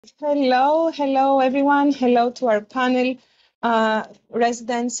Hello everyone. Hello to our panel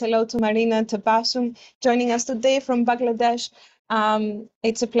residents. Hello to Marina Tabassum joining us today from Bangladesh.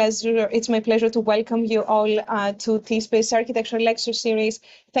 It's a pleasure. It's my pleasure to welcome you all to T-Space Architecture Lecture Series.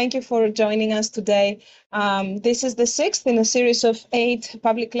 Thank you for joining us today. This is the sixth in a series of 8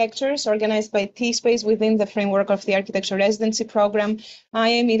 public lectures organized by T-Space within the framework of the Architecture Residency Program. I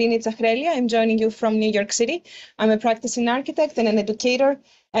am Marina Tabassum. I'm joining you from New York City. I'm a practicing architect and an educator,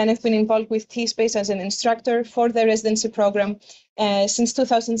 and I've been involved with T-Space as an instructor for the residency program since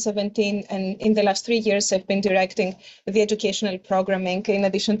 2017. And in the last 3 years, I've been directing the educational programming in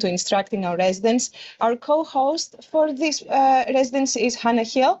addition to instructing our residents. Our co-host for this residency is Hannah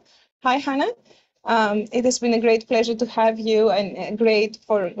Hill. Hi, Hannah. It has been a great pleasure to have you and great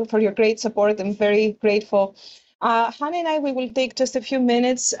for your great support. I'm very grateful. Hannah and I, we will take just a few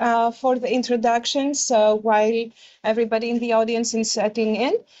minutes for the introductions while everybody in the audience is settling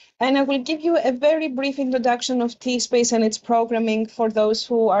in. And I will give you a very brief introduction of T-Space and its programming for those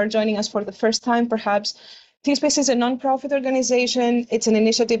who are joining us for the first time, perhaps. T-Space is a nonprofit organization. It's an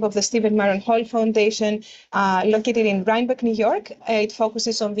initiative of the Stephen Maron Hall Foundation, located in Rhinebeck, New York. It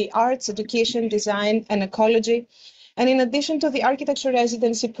focuses on the arts, education, design, and ecology. And in addition to the architecture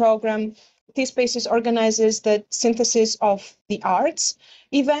residency program, T-Spaces organizes the synthesis of the arts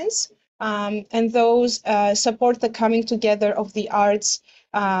events, and those support the coming together of the arts,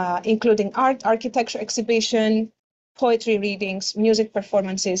 including art, architecture exhibition, poetry readings, music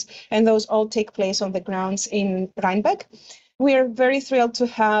performances, and those all take place on the grounds in Rhinebeck. We are very thrilled to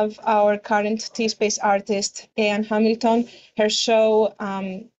have our current T-Space artist, Anne Hamilton. Her show,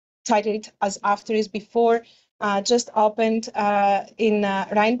 titled As After Is Before, just opened in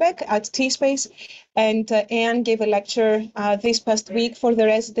Rhinebeck at T-Space, and Anne gave a lecture this past week for the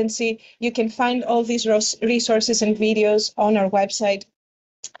residency. You can find all these resources and videos on our website,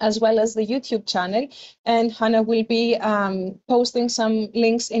 as well as the YouTube channel. And Hannah will be posting some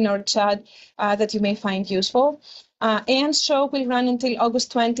links in our chat that you may find useful. Anne's show will run until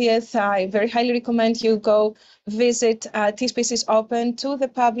August 20th. I very highly recommend you go visit. T-Space is open to the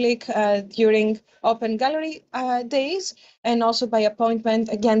public during open gallery days and also by appointment.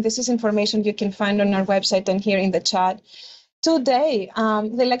 Again, this is information you can find on our website and here in the chat. Today,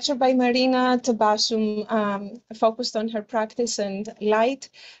 the lecture by Marina Tabassum focused on her practice and light,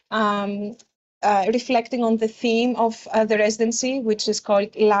 reflecting on the theme of the residency, which is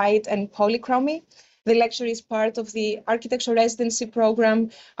called Light and Polychromy. The lecture is part of the architecture residency program.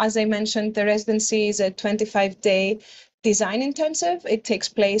 As I mentioned, the residency is a 25-day design intensive. It takes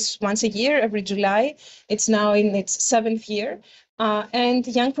place once a year, every July. It's now in its 7th year. And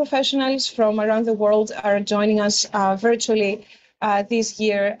young professionals from around the world are joining us virtually this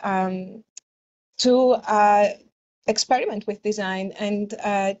year to experiment with design and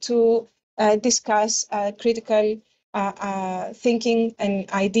to discuss critical thinking and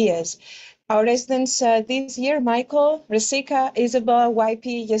ideas. Our residents this year, Michael, Rasika, Isabel,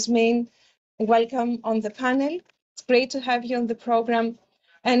 YP, Yasmin, welcome on the panel. It's great to have you on the program.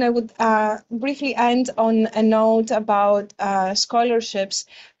 And I would briefly end on a note about scholarships.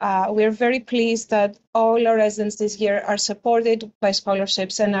 We're very pleased that all our residents this year are supported by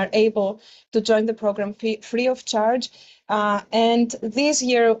scholarships and are able to join the program free of charge. And this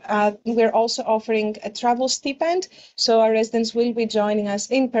year, we're also offering a travel stipend. So our residents will be joining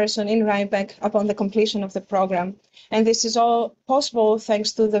us in person in Rhinebeck upon the completion of the program. And this is all possible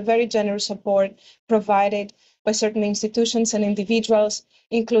thanks to the very generous support provided by certain institutions and individuals,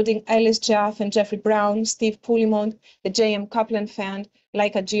 including Ellis Jaff and Jeffrey Brown, Steve Poulimont, the J.M. Kaplan Fund,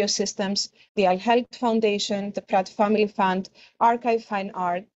 Leica Geosystems, the Al-Help Foundation, the Pratt Family Fund, Archive Fine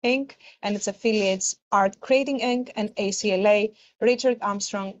Art, Inc., and its affiliates, Art Creating, Inc., and ACLA, Richard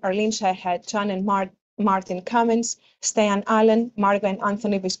Armstrong, Arlene Shahead, John and Martin Cummins, Stan Allen, Margot and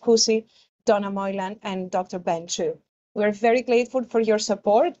Anthony Viscusi, Donna Moylan, and Dr. Ben Chu. We're very grateful for your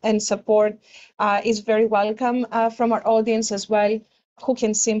support, and support is very welcome from our audience as well, who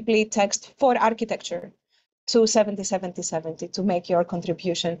can simply text for architecture to 707070 to make your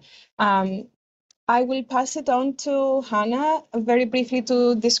contribution. I will pass it on to Hannah very briefly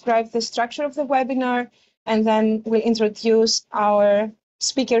to describe the structure of the webinar, and then we'll introduce our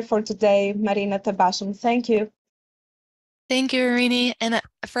speaker for today, Marina Tabassum. Thank you. Thank you, Irini. And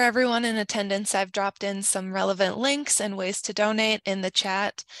For everyone in attendance, I've dropped in some relevant links and ways to donate in the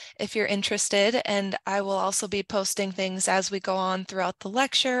chat if you're interested, and I will also be posting things as we go on throughout the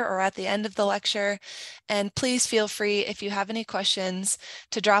lecture or at the end of the lecture. And please feel free, if you have any questions,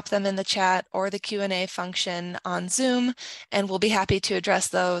 to drop them in the chat or the Q&A function on Zoom, and we'll be happy to address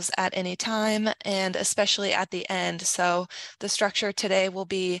those at any time, and especially at the end. So the structure today will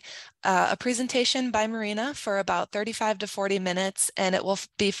be a presentation by Marina for about 35 to 40 minutes, and it will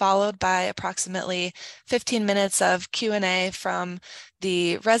be followed by approximately 15 minutes of Q&A from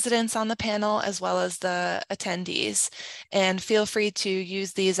the residents on the panel as well as the attendees. And feel free to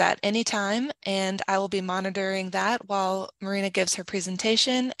use these at any time, and I will be monitoring that while Marina gives her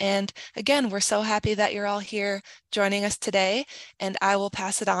presentation. And again, we're so happy that you're all here joining us today, and I will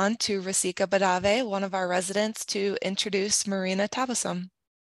pass it on to Rasika Badave, one of our residents, to introduce Marina Tabassum.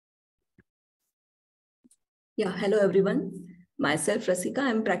 Yeah, hello everyone. Myself, Rasika,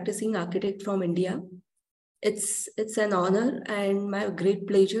 I'm practicing architect from India. It's an honor and my great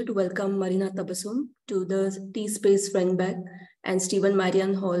pleasure to welcome Marina Tabassum to the T-Space Friendback and Stephen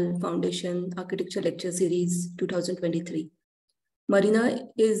Marian Hall Foundation Architecture Lecture Series 2023. Marina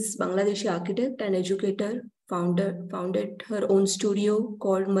is Bangladeshi architect and educator, founded her own studio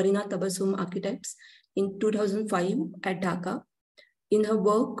called Marina Tabassum Architects in 2005 at Dhaka. In her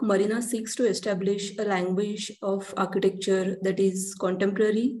work, Marina seeks to establish a language of architecture that is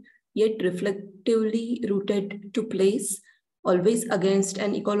contemporary, yet reflectively rooted to place, always against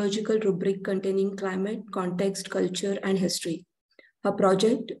an ecological rubric containing climate, context, culture, and history. Her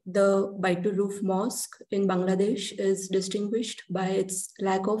project, the Baitur Roof Mosque in Bangladesh, is distinguished by its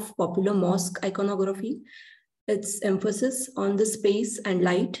lack of popular mosque iconography, its emphasis on the space and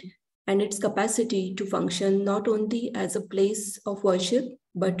light, and its capacity to function not only as a place of worship,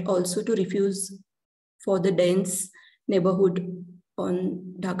 but also to refuse for the dense neighborhood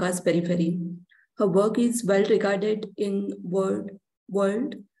on Dhaka's periphery. Her work is well regarded in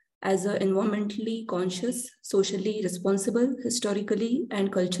world as an environmentally conscious, socially responsible, historically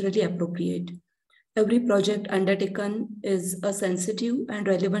and culturally appropriate. Every project undertaken is a sensitive and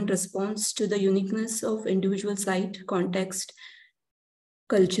relevant response to the uniqueness of individual site, context,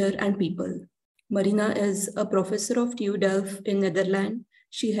 culture, and people. Marina is a professor of TU Delft in Netherlands.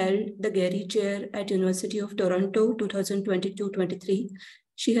 She held the Gary Chair at University of Toronto 2022-23.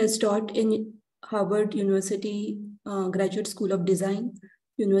 She has taught in Harvard University Graduate School of Design,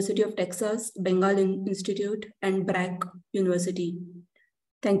 University of Texas, Bengal Institute, and Bragg University.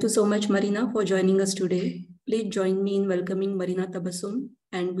 Thank you so much, Marina, for joining us today. Please join me in welcoming Marina Tabassum,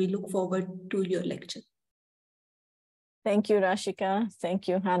 and we look forward to your lecture. Thank you, Rashika. Thank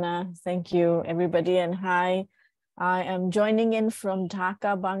you, Hannah. Thank you, everybody. And hi, I am joining in from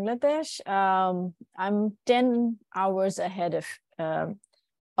Dhaka, Bangladesh. I'm 10 hours ahead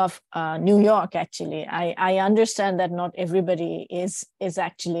of New York, actually. I understand that not everybody is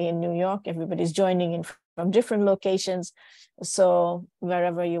actually in New York. Everybody's joining in from different locations. So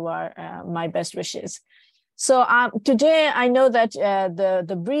wherever you are, my best wishes. So today I know that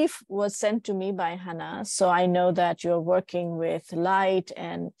the brief was sent to me by Hannah. So I know that you're working with light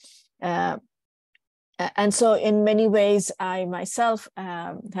and so in many ways, I myself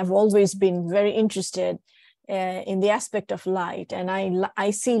have always been very interested in the aspect of light, and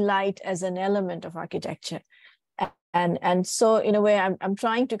I see light as an element of architecture. And so in a way, I'm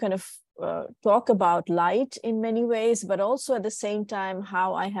trying to kind of talk about light in many ways, but also at the same time,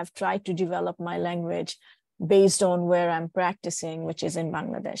 how I have tried to develop my language based on where I'm practicing, which is in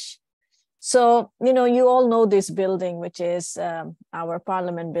Bangladesh. So, you all know this building, which is our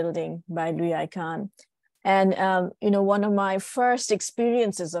parliament building by Louis Khan. And, one of my first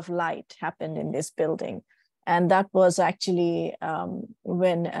experiences of light happened in this building. And that was actually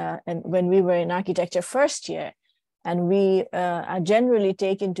when we were in architecture first year. And we are generally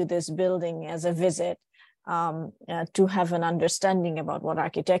taken to this building as a visit to have an understanding about what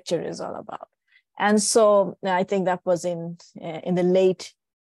architecture is all about. And so I think that was in the late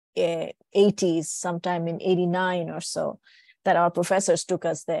 80s, sometime in 89 or so, that our professors took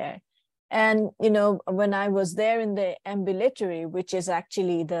us there. And, when I was there in the ambulatory, which is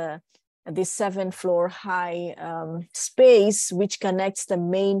actually the 7th-floor high space, which connects the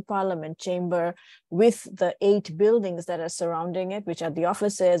main parliament chamber with the 8 buildings that are surrounding it, which are the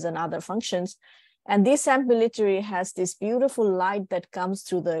offices and other functions. And this ambulatory has this beautiful light that comes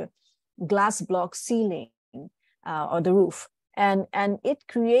through the glass block ceiling or the roof. And it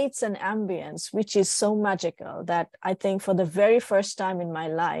creates an ambience which is so magical that I think for the very first time in my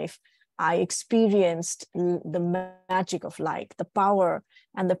life, I experienced the magic of light, the power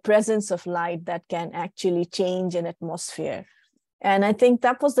and the presence of light that can actually change an atmosphere. And I think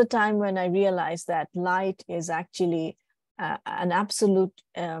that was the time when I realized that light is actually an absolute,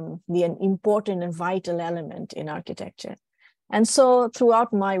 an important and vital element in architecture. And so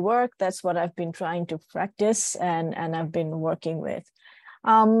throughout my work, that's what I've been trying to practice and I've been working with.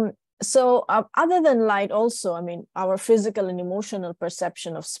 So other than light also, I mean, our physical and emotional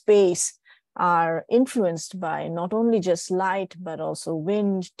perception of space are influenced by not only just light, but also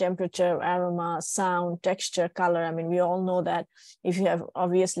wind, temperature, aroma, sound, texture, color. I mean, we all know that if you have,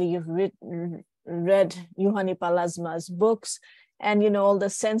 obviously you've read Juhani Pallasma's books, and, you know, all the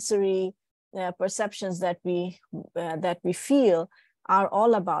sensory perceptions that we feel are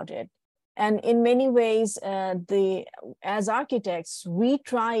all about it. And in many ways, as architects, we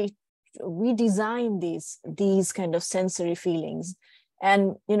design these kind of sensory feelings.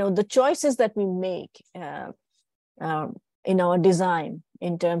 And, you know, the choices that we make in our design,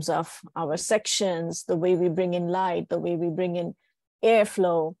 in terms of our sections, the way we bring in light, the way we bring in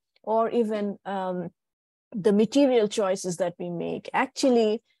airflow, or even the material choices that we make,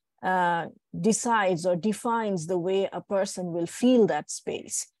 actually decides or defines the way a person will feel that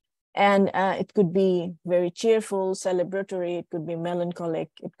space. And it could be very cheerful, celebratory, it could be melancholic,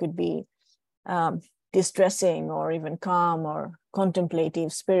 it could be distressing, or even calm, or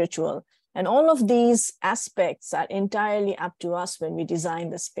contemplative, spiritual. And all of these aspects are entirely up to us when we design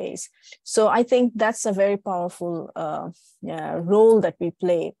the space. So I think that's a very powerful role that we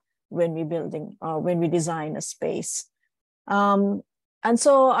play when we design a space. And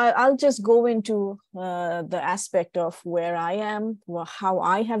so I'll just go into the aspect of where I am, how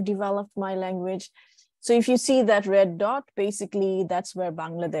I have developed my language. So if you see that red dot, basically that's where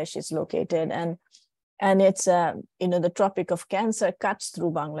Bangladesh is located. And it's, you know, the Tropic of Cancer cuts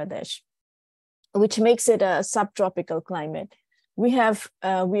through Bangladesh, which makes it a subtropical climate. We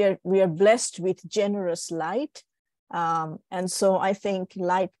are blessed with generous light. And so I think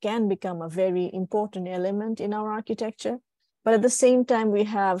light can become a very important element in our architecture. But at the same time, we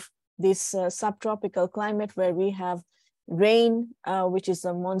have this subtropical climate where we have rain, which is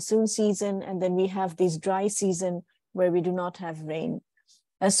the monsoon season, and then we have this dry season where we do not have rain.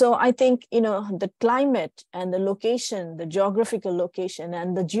 And so I think, you know, the climate and the location, the geographical location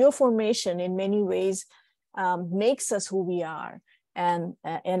and the geoformation in many ways makes us who we are. And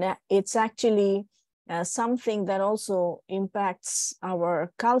it's actually something that also impacts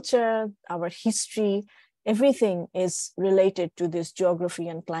our culture, our history. Everything is related to this geography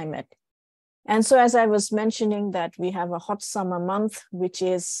and climate. And so as I was mentioning that we have a hot summer month, which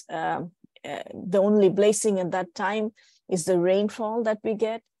is the only blessing at that time is the rainfall that we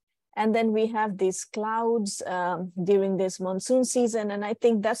get. And then we have these clouds during this monsoon season. And I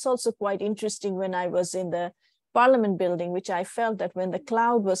think that's also quite interesting. When I was in the Parliament building, which I felt that when the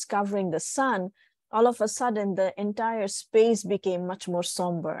cloud was covering the sun, all of a sudden the entire space became much more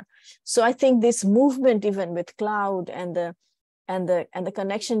somber. So I think this movement, even with cloud and the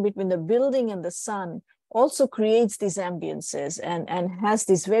connection between the building and the sun, also creates these ambiances and has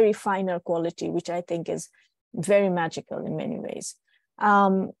this very finer quality, which I think is very magical in many ways.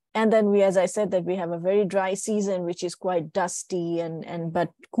 And then as I said, that we have a very dry season, which is quite dusty but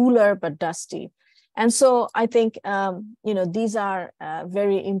cooler, but dusty. And so I think, you know, these are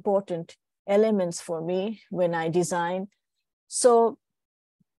very important elements for me when I design. So,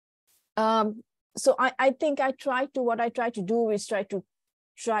 I think what I try to do is try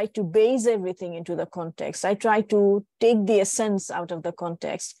to base everything into the context. I try to take the essence out of the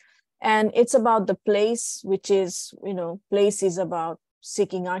context. And it's about the place, which is, you know, place is about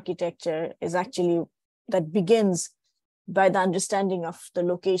seeking architecture, is actually that begins by the understanding of the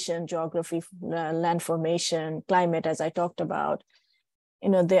location, geography, land formation, climate, as I talked about, you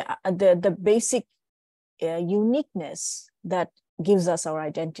know, the basic uniqueness that gives us our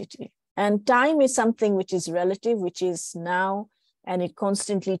identity. And time is something which is relative, which is now, and it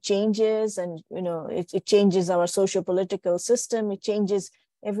constantly changes, and, you know, it changes our socio-political system, it changes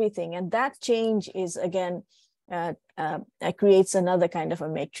everything. And that change is, again, creates another kind of a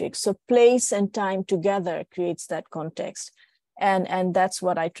matrix. So place and time together creates that context. And that's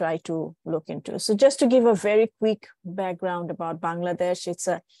what I try to look into. So just to give a very quick background about Bangladesh,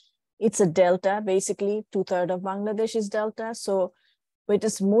 it's a delta, basically 2/3 of Bangladesh is delta. So it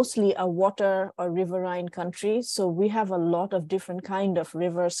is mostly a water or riverine country. So we have a lot of different kind of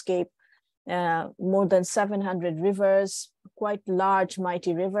riverscape, more than 700 rivers, quite large,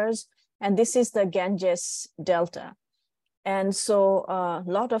 mighty rivers. And this is the Ganges Delta. And so a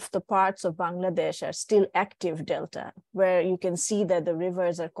lot of the parts of Bangladesh are still active delta, where you can see that the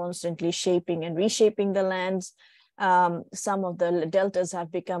rivers are constantly shaping and reshaping the lands. Some of the deltas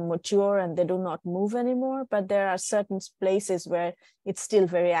have become mature and they do not move anymore, but there are certain places where it's still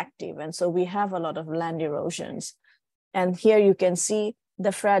very active. And so we have a lot of land erosions. And here you can see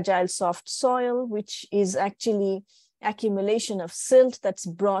the fragile soft soil, which is actually accumulation of silt that's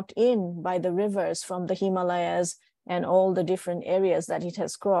brought in by the rivers from the Himalayas and all the different areas that it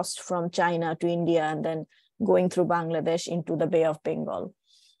has crossed from China to India and then going through Bangladesh into the Bay of Bengal.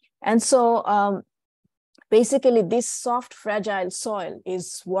 And so basically this soft, fragile soil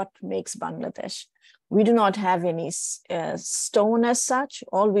is what makes Bangladesh. We do not have any stone as such.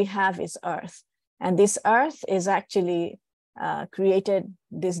 All we have is earth. And this earth is actually created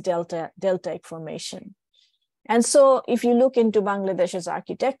this deltaic formation. And so if you look into Bangladesh's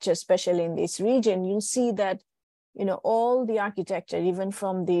architecture, especially in this region, you'll see that, you know, all the architecture, even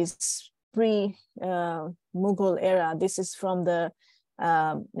from this pre-Mughal era, this is from the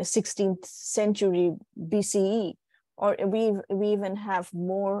 16th century BCE, or we even have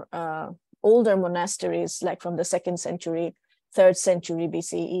more older monasteries like from the 2nd century, 3rd century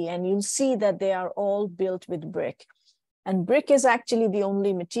BCE, and you'll see that they are all built with brick. And brick is actually the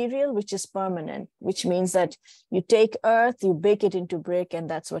only material which is permanent, which means that you take earth, you bake it into brick, and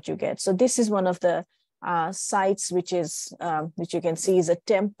that's what you get. So this is one of the sites which you can see is a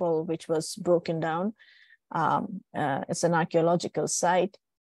temple which was broken down. It's an archaeological site.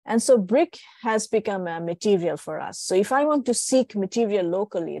 And so brick has become a material for us. So if I want to seek material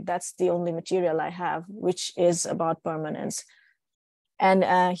locally, that's the only material I have, which is about permanence.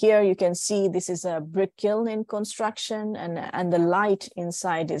 And here you can see this is a brick kiln in construction, and the light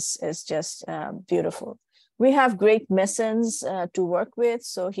inside is just beautiful. We have great masons to work with.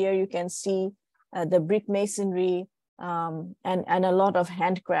 So here you can see the brick masonry and a lot of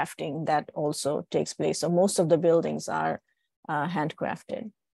handcrafting that also takes place. So most of the buildings are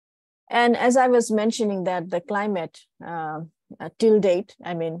handcrafted. And as I was mentioning that the climate till date,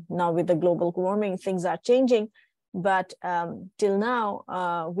 I mean, now with the global warming, things are changing. But till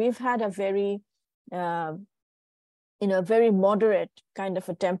now, we've had a very, very moderate kind of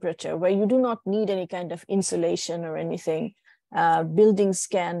a temperature where you do not need any kind of insulation or anything. Buildings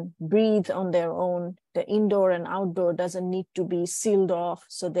can breathe on their own. The indoor and outdoor doesn't need to be sealed off.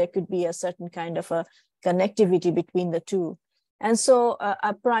 So there could be a certain kind of a connectivity between the two. And so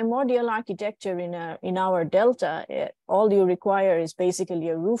a primordial architecture in our delta, all you require is basically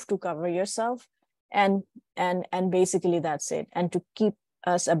a roof to cover yourself. And basically that's it. And to keep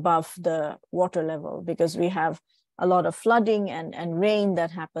us above the water level, because we have a lot of flooding and rain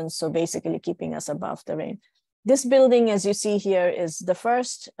that happens. So basically keeping us above the rain. This building, as you see here, is the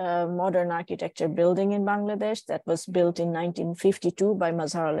first modern architecture building in Bangladesh that was built in 1952 by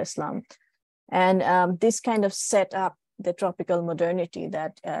Mazhar al-Islam. And this kind of set up the tropical modernity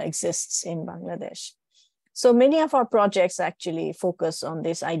that exists in Bangladesh. So many of our projects actually focus on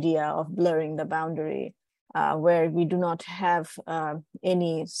this idea of blurring the boundary, where we do not have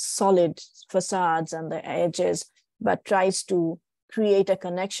any solid facades on the edges, but tries to create a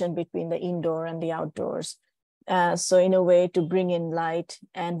connection between the indoor and the outdoors. So in a way to bring in light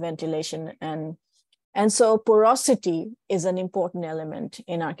and ventilation. And so porosity is an important element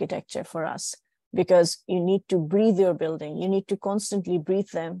in architecture for us, because you need to breathe your building. You need to constantly breathe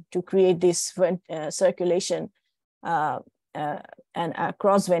them to create this circulation and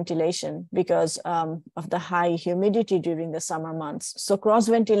cross ventilation because of the high humidity during the summer months. So cross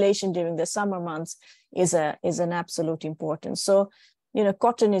ventilation during the summer months is an absolute importance. So,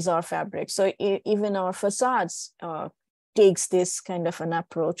 cotton is our fabric. So even our facades takes this kind of an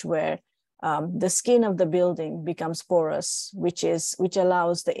approach where the skin of the building becomes porous, which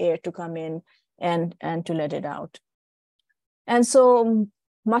allows the air to come in and to let it out. And so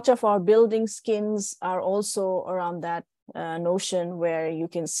much of our building skins are also around that notion where you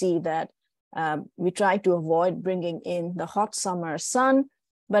can see that we try to avoid bringing in the hot summer sun,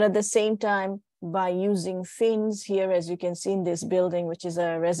 but at the same time, by using fins here, as you can see in this building, which is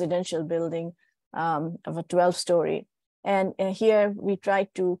a residential building of a 12-story. And here we try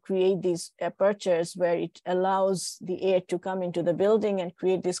to create these apertures where it allows the air to come into the building and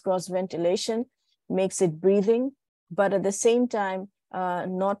create this cross ventilation, makes it breathing, but at the same time,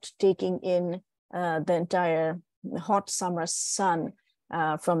 not taking in the entire hot summer sun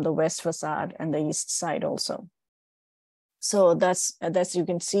from the west facade and the east side also. So that's you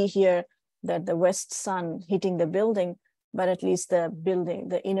can see here that the west sun hitting the building, but at least the building,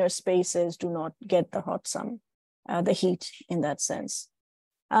 the inner spaces do not get the hot sun. The heat in that sense.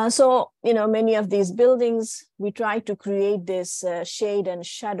 So, many of these buildings, we try to create this shade and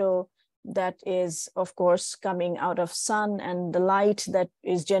shadow that is, of course, coming out of sun and the light that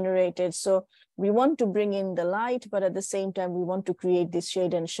is generated. So we want to bring in the light, but at the same time, we want to create this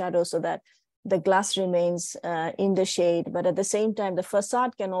shade and shadow so that the glass remains in the shade. But at the same time, the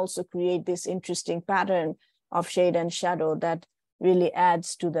facade can also create this interesting pattern of shade and shadow that really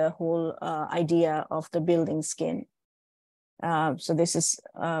adds to the whole idea of the building skin. So this is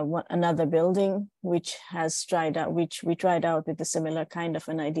another building which we tried out with a similar kind of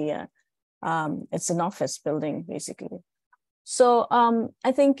an idea. It's an office building, basically. So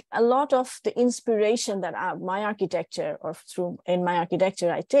I think a lot of the inspiration that my architecture in my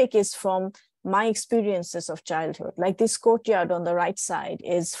architecture I take is from my experiences of childhood. Like this courtyard on the right side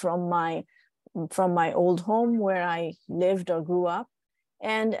is from my old home where I lived or grew up.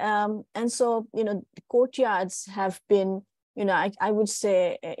 And so, courtyards have been, I would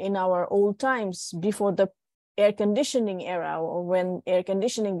say in our old times, before the air conditioning era, or when air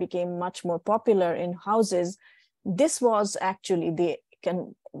conditioning became much more popular in houses, this was actually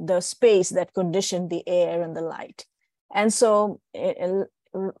the space that conditioned the air and the light. And so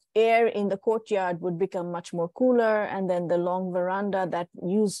air in the courtyard would become much more cooler, and then the long veranda that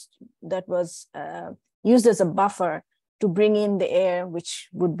was used as a buffer to bring in the air, which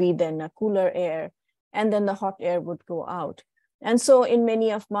would be then a cooler air, and then the hot air would go out. And so in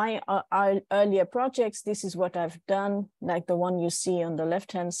many of my earlier projects, this is what I've done, like the one you see on the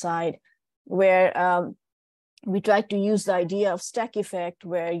left-hand side, where we try to use the idea of stack effect,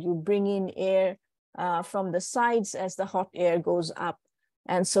 where you bring in air from the sides as the hot air goes up.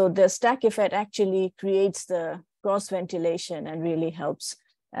 And so the stack effect actually creates the cross ventilation and really helps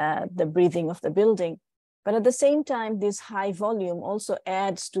the breathing of the building. But at the same time, this high volume also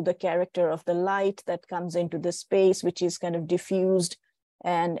adds to the character of the light that comes into the space, which is kind of diffused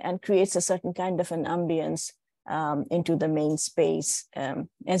and creates a certain kind of an ambience into the main space.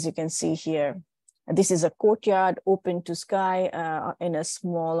 As you can see here, this is a courtyard open to sky in a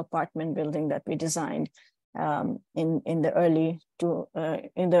small apartment building that we designed in the early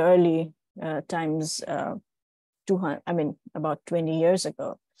times, about 20 years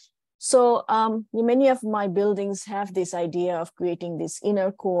ago. So many of my buildings have this idea of creating this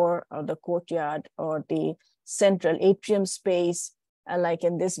inner core or the courtyard or the central atrium space, like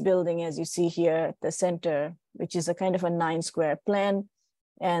in this building, as you see here at the center, which is a kind of a 9-square plan.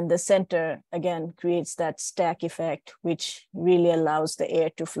 And the center, again, creates that stack effect, which really allows the air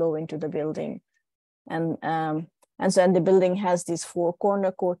to flow into the building. And the building has these 4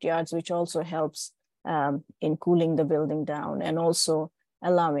 corner courtyards, which also helps in cooling the building down and also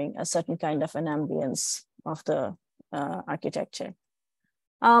allowing a certain kind of an ambience of the architecture.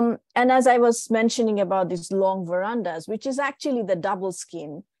 And as I was mentioning about these long verandas, which is actually the double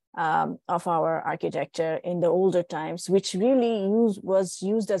skin of our architecture in the older times, which really was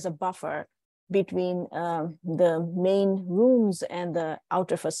used as a buffer between the main rooms and the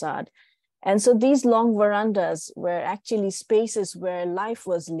outer facade. And so these long verandas were actually spaces where life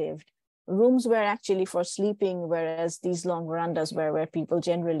was lived. Rooms were actually for sleeping, whereas these long verandas were where people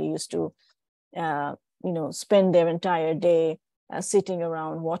generally used to, spend their entire day sitting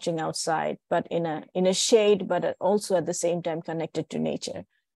around watching outside, but in a shade, but also at the same time connected to nature.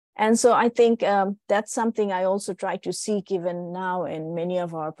 And so I think that's something I also try to seek even now in many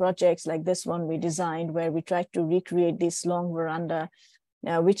of our projects, like this one we designed, where we try to recreate this long veranda,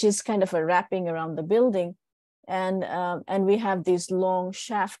 which is kind of a wrapping around the building. And we have these long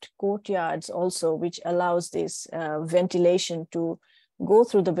shaft courtyards also, which allows this ventilation to go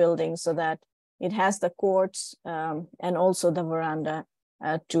through the building so that it has the courts and also the veranda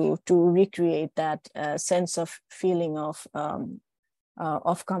to recreate that sense of feeling of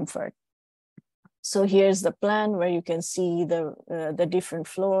comfort. So here's the plan where you can see the different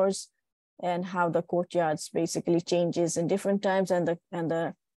floors and how the courtyards basically changes in different times, and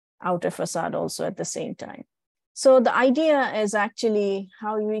the outer facade also at the same time. So the idea is actually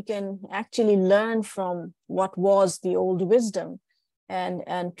how we can actually learn from what was the old wisdom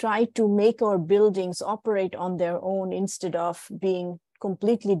and try to make our buildings operate on their own instead of being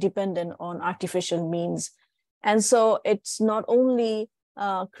completely dependent on artificial means. And so it's not only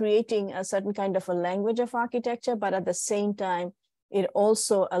creating a certain kind of a language of architecture, but at the same time, it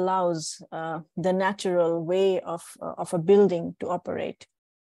also allows the natural way of a building to operate.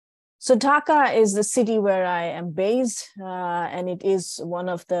 So Dhaka is the city where I am based, and it is one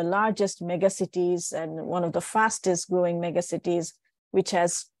of the largest megacities and one of the fastest growing megacities, which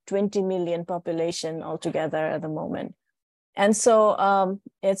has 20 million population altogether at the moment. And so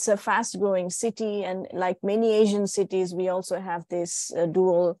it's a fast growing city, and like many Asian cities, we also have this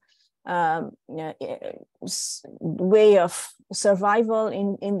dual way of survival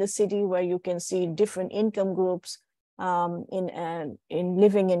in the city, where you can see different income groups in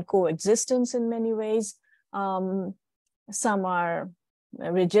living in coexistence in many ways. Some are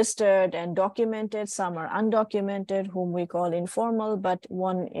registered and documented, some are undocumented, whom we call informal, but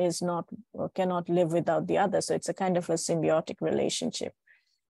one is not or cannot live without the other. So it's a kind of a symbiotic relationship.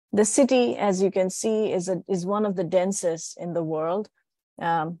 The city, as you can see, is one of the densest in the world.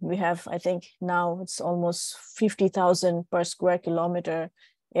 We have, I think now it's almost 50,000 per square kilometer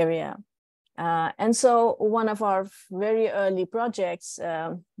area. And so one of our very early projects,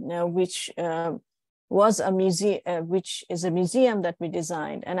 which was a museum, which is a museum that we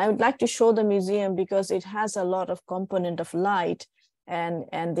designed. And I would like to show the museum because it has a lot of component of light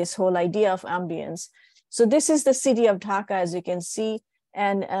and this whole idea of ambience. So this is the city of Dhaka, as you can see.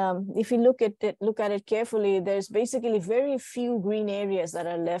 And if you look at it carefully, there's basically very few green areas that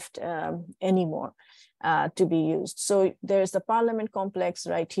are left anymore to be used. So there's the Parliament complex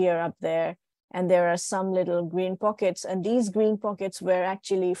right here up there, and there are some little green pockets. And these green pockets were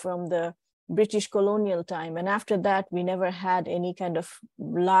actually from the British colonial time. And after that, we never had any kind of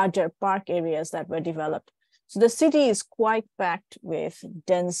larger park areas that were developed. So the city is quite packed with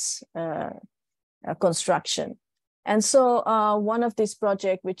dense construction. And so one of this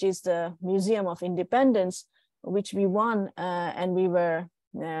project, which is the Museum of Independence, which we won and we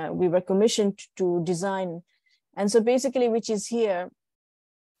were commissioned to design. And so basically, which is here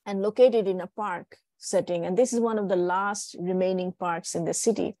and located in a park setting. And this is one of the last remaining parks in the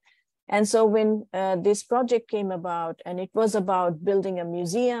city. And so when this project came about, and it was about building a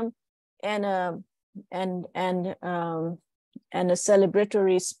museum and a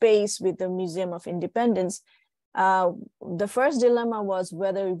celebratory space with the Museum of Independence, the first dilemma was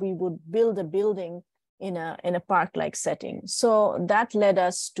whether we would build a building in a park-like setting. So that led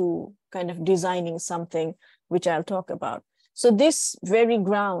us to kind of designing something which I'll talk about. So this very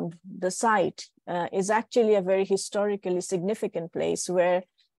ground, the site, is actually a very historically significant place where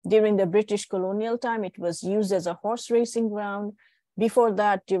during the British colonial time, it was used as a horse racing ground. Before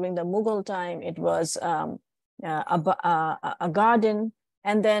that, during the Mughal time, it was a garden.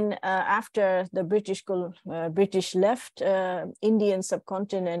 And then after the British left Indian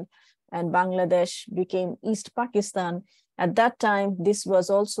subcontinent and Bangladesh became East Pakistan, at that time, this was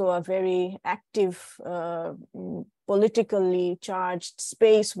also a very active, politically charged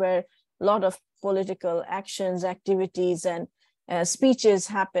space where a lot of political actions, activities, and speeches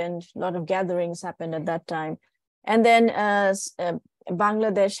happened, a lot of gatherings happened at that time. And then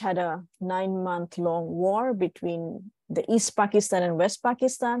Bangladesh had a 9-month-long war between the East Pakistan and West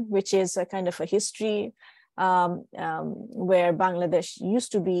Pakistan, which is a kind of a history where Bangladesh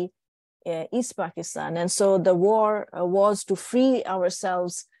used to be East Pakistan. And so the war was to free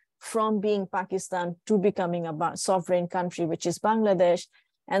ourselves from being Pakistan to becoming a sovereign country, which is Bangladesh.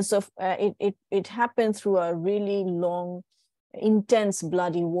 And so it happened through a really long, intense,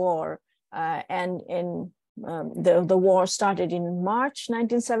 bloody war. The war started in March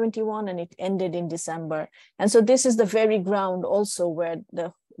 1971 and it ended in December. And so this is the very ground also where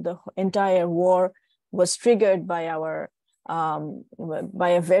the entire war was triggered by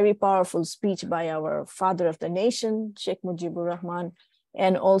a very powerful speech by our father of the nation, Sheikh Mujibur Rahman,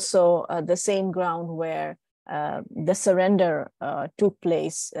 and also the same ground where the surrender took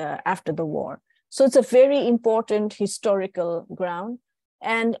place after the war. So it's a very important historical ground.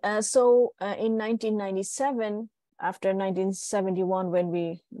 And so in 1997, after 1971, when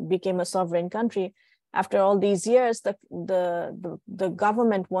we became a sovereign country, after all these years, the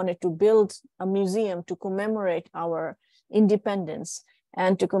government wanted to build a museum to commemorate our independence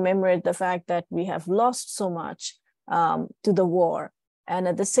and to commemorate the fact that we have lost so much to the war. And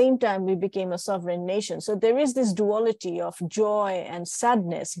at the same time, we became a sovereign nation. So there is this duality of joy and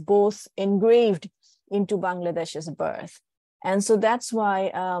sadness, both engraved into Bangladesh's birth. And so that's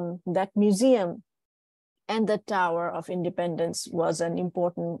why that museum and the Tower of Independence was an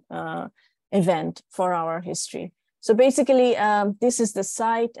important event for our history. So basically, this is the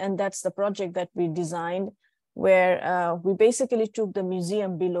site, and that's the project that we designed, where we basically took the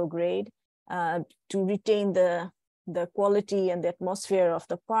museum below grade to retain the quality and the atmosphere of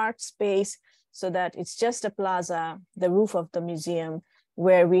the park space, so that it's just a plaza, the roof of the museum,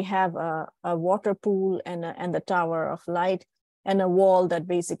 where we have a water pool and the tower of light, and a wall that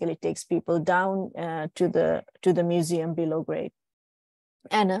basically takes people down to the museum below grade,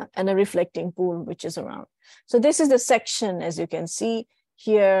 and a reflecting pool which is around. So this is the section, as you can see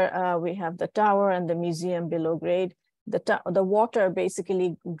here. We have the tower and the museum below grade. The water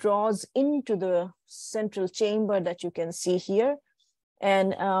basically draws into the central chamber that you can see here,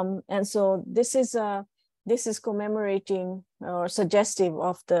 And so this is commemorating or suggestive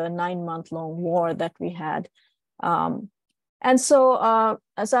of the 9-month-long war that we had. And so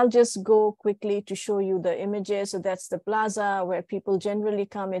as I'll just go quickly to show you the images. So that's the plaza where people generally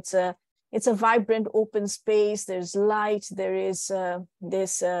come. It's a vibrant open space. There's light. There is the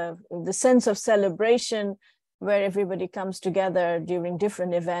sense of celebration where everybody comes together during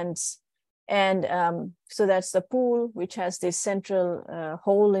different events. And so that's the pool, which has this central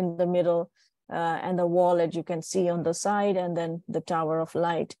hole in the middle, and the wall, as you can see on the side, and then the Tower of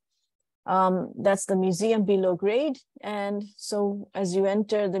Light. That's the museum below grade. And so as you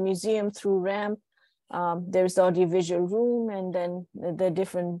enter the museum through ramp, there's the audiovisual room, and then the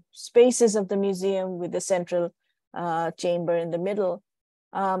different spaces of the museum with the central chamber in the middle.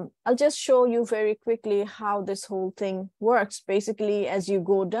 I'll just show you very quickly how this whole thing works. Basically, as you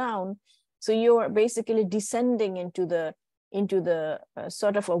go down, so you're basically descending into the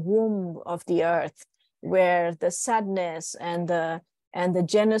sort of a womb of the earth, where the sadness and the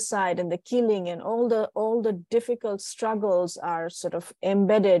genocide and the killing and all the difficult struggles are sort of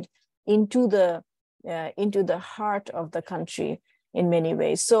embedded into the heart of the country in many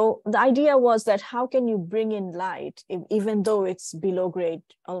ways. So the idea was that how can you bring in light, even though it's below grade,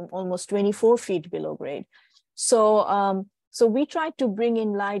 almost 24 feet below grade. So we tried to bring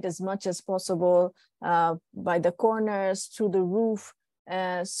in light as much as possible by the corners, through the roof,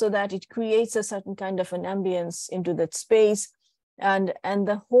 so that it creates a certain kind of an ambience into that space. And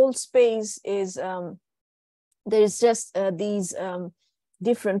the whole space is, there's just these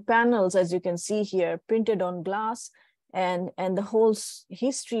different panels, as you can see here, printed on glass, and the whole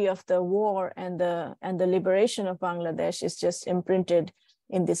history of the war and the liberation of Bangladesh is just imprinted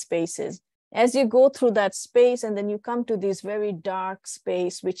in these spaces. As you go through that space, and then you come to this very dark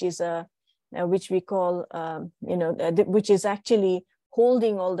space, which is which we call, which is actually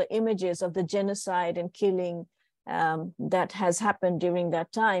holding all the images of the genocide and killing that has happened during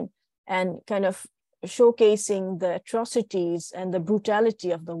that time, and kind of showcasing the atrocities and the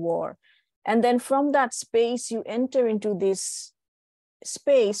brutality of the war. And then from that space, you enter into this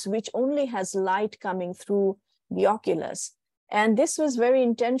space which only has light coming through the oculus. And this was very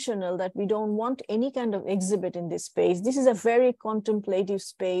intentional, that we don't want any kind of exhibit in this space. This is a very contemplative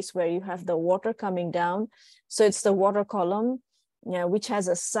space where you have the water coming down. So it's the water column, which has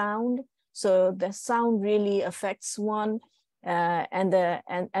a sound. So the sound really affects one,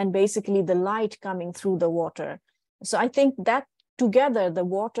 and basically the light coming through the water. So I think that together, the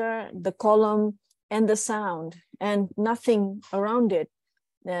water, the column, and the sound, and nothing around it,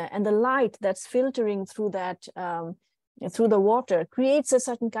 and the light that's filtering through that, through the water, creates a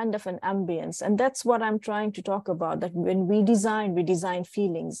certain kind of an ambience. And that's what I'm trying to talk about, that when we design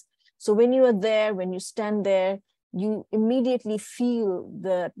feelings. So when you are there, when you stand there, you immediately feel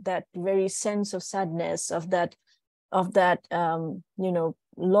that very sense of sadness, of that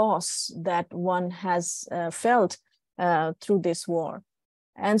loss that one has felt through this war.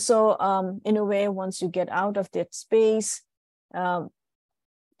 And so in a way, once you get out of that space,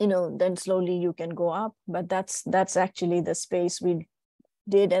 then slowly you can go up. But that's actually the space we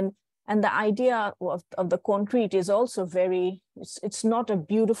did. And the idea of the concrete is also very, it's not a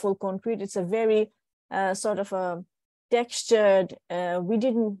beautiful concrete. It's a very sort of a textured, we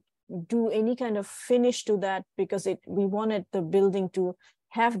didn't do any kind of finish to that, because we wanted the building to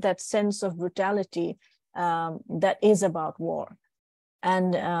have that sense of brutality that is about war.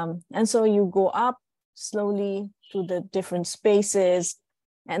 And so you go up slowly to the different spaces,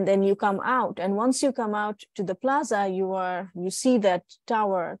 and then you come out. And once you come out to the plaza, you see that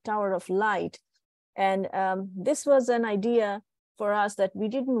Tower of Light. And this was an idea for us, that we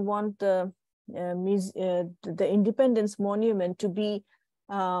didn't want the Independence Monument to be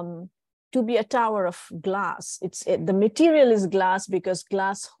a tower of glass. The material is glass, because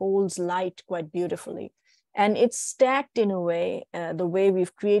glass holds light quite beautifully. And it's stacked in a way, the way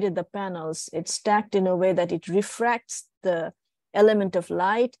we've created the panels, it's stacked in a way that it refracts the element of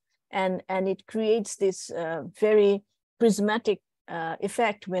light, and it creates this very prismatic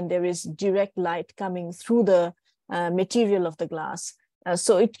effect when there is direct light coming through the material of the glass.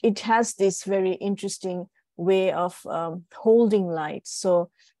 So it has this very interesting way of holding light. So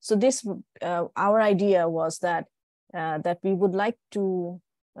this our idea was that we would like to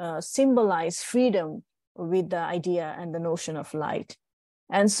symbolize freedom with the idea and the notion of light.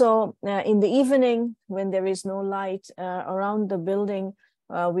 And so in the evening, when there is no light around the building,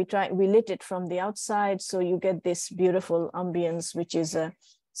 we lit it from the outside, so you get this beautiful ambience, which is a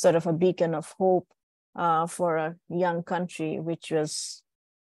sort of a beacon of hope for a young country which was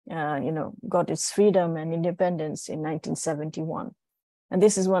got its freedom and independence in 1971. And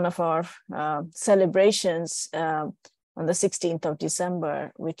this is one of our celebrations on the 16th of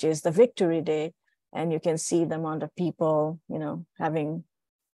December, which is the Victory Day. And you can see the amount of people, having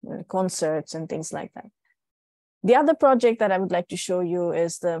concerts and things like that. The other project that I would like to show you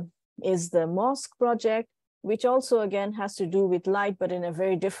is the mosque project, which also again has to do with light, but in a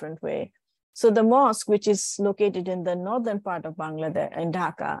very different way. So the mosque, which is located in the northern part of Bangladesh, in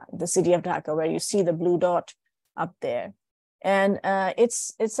Dhaka, the city of Dhaka, where you see the blue dot up there. And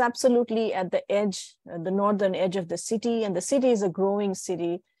it's absolutely at the edge, the northern edge of the city, and the city is a growing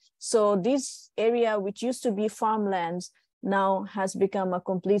city. So this area, which used to be farmlands, now has become a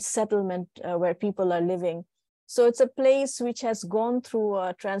complete settlement where people are living. So it's a place which has gone through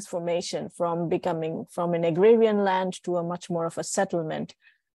a transformation from becoming from an agrarian land to a much more of a settlement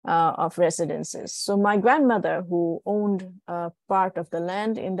of residences. So my grandmother, who owned part of the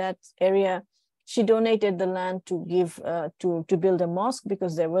land in that area, she donated the land to give to build a mosque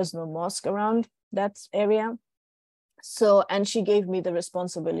because there was no mosque around that area. So, and she gave me the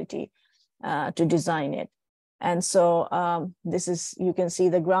responsibility to design it. And so this is, you can see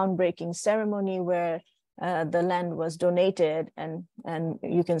the groundbreaking ceremony where the land was donated, and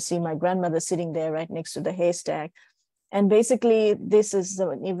you can see my grandmother sitting there right next to the haystack. And basically, this is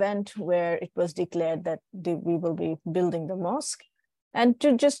an event where it was declared that we will be building the mosque. And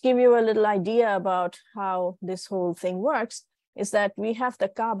to just give you a little idea about how this whole thing works, is that we have the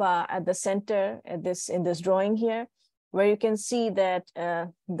Kaaba at the center in this drawing here, where you can see that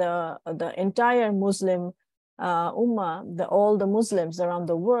the entire Muslim Ummah, all the Muslims around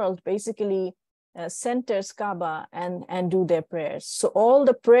the world basically centers Kaaba and do their prayers. So all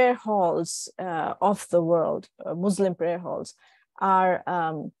the prayer halls of the world, Muslim prayer halls, are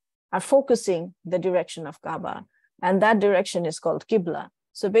focusing the direction of Kaaba, and that direction is called Qibla.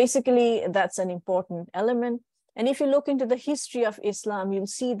 So basically, that's an important element. And if you look into the history of Islam, you'll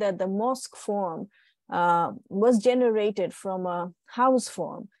see that the mosque form was generated from a house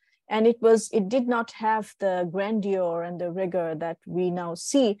form, and it did not have the grandeur and the rigor that we now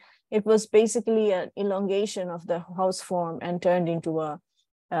see. It was basically an elongation of the house form and turned into a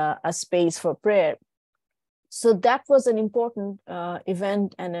space for prayer. So that was an important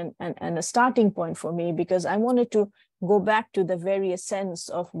event and a starting point for me, because I wanted to go back to the very essence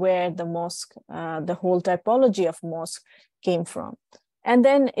of where the mosque, the whole typology of mosque came from. And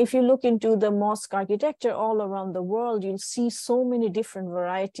then if you look into the mosque architecture all around the world, you'll see so many different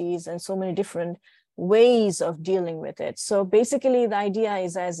varieties and so many different ways of dealing with it. So basically the idea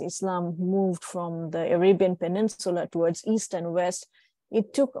is, as Islam moved from the Arabian Peninsula towards East and West,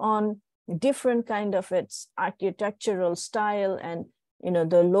 it took on different kind of its architectural style and,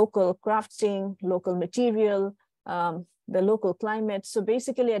 the local crafting, local material, the local climate. So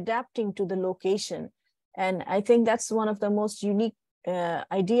basically adapting to the location. And I think that's one of the most unique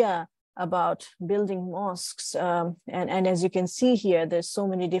idea about building mosques. And as you can see here, there's so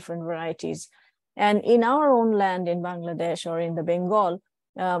many different varieties. And in our own land in Bangladesh or in the Bengal,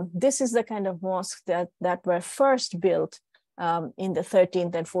 this is the kind of mosque that were first built in the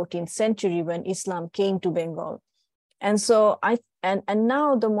 13th and 14th century when Islam came to Bengal. And so and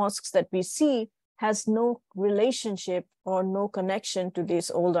now the mosques that we see has no relationship or no connection to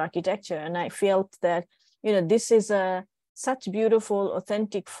this old architecture. And I felt that, this is such beautiful,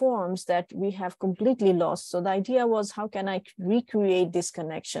 authentic forms that we have completely lost. So the idea was, how can I recreate this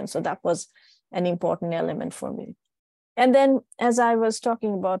connection? So that was an important element for me. And then as I was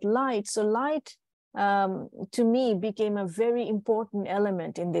talking about light, so light to me became a very important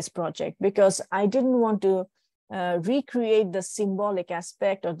element in this project, because I didn't want to recreate the symbolic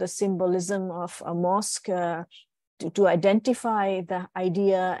aspect or the symbolism of a mosque to identify the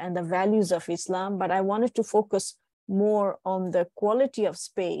idea and the values of Islam, but I wanted to focus more on the quality of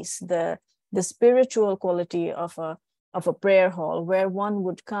space, the spiritual quality of a prayer hall, where one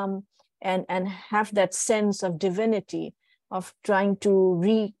would come and have that sense of divinity, of trying to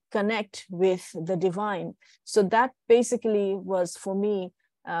reconnect with the divine. So that basically was for me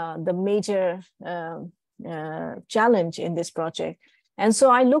the major challenge in this project. And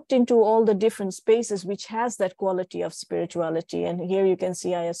so I looked into all the different spaces which has that quality of spirituality. And here you can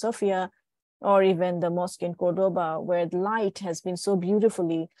see Hagia Sophia, or even the mosque in Cordoba, where the light has been so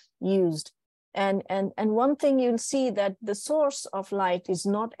beautifully used. And one thing you'll see that the source of light is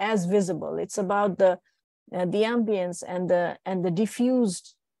not as visible. It's about the ambience and the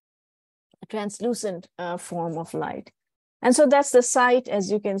diffused, translucent form of light. And so that's the site,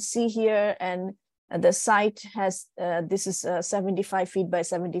 as you can see here. And the site has, this is 75 feet by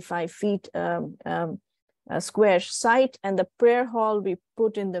 75 feet square site. And the prayer hall we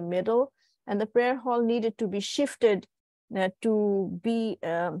put in the middle. And the prayer hall needed to be shifted to be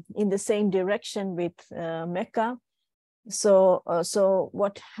in the same direction with Mecca. So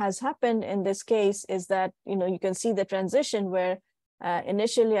what has happened in this case is that, you can see the transition where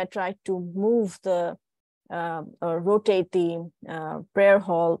initially I tried to move the or rotate the prayer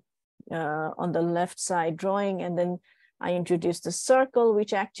hall on the left side drawing, and then I introduced the circle,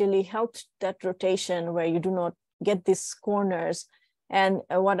 which actually helped that rotation where you do not get these corners. And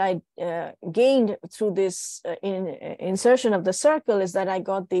what I gained through this insertion of the circle is that I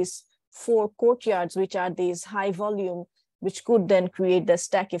got these 4 courtyards, which are these high volume, which could then create the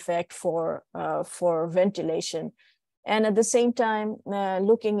stack effect for ventilation. And at the same time,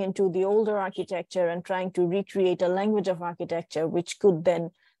 looking into the older architecture and trying to recreate a language of architecture, which could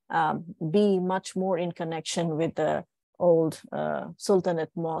then be much more in connection with the old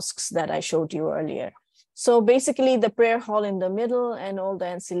Sultanate mosques that I showed you earlier. So basically the prayer hall in the middle and all the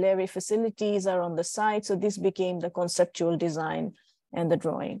ancillary facilities are on the side. So this became the conceptual design and the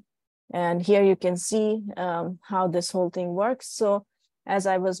drawing. And here you can see how this whole thing works. So as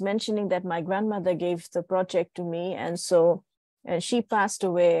I was mentioning that my grandmother gave the project to me, and she passed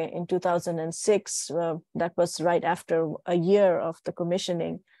away in 2006. That was right after a year of the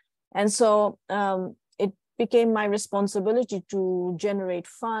commissioning. And so it became my responsibility to generate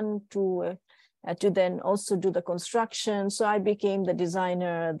fund, to then also do the construction. So I became the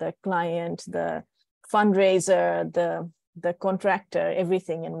designer, the client, the fundraiser, the contractor,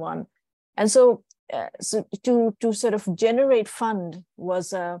 everything in one. And so, to sort of generate fund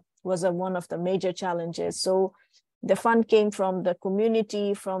was one of the major challenges. So the fund came from the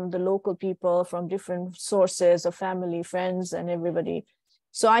community, from the local people, from different sources of family, friends, and everybody.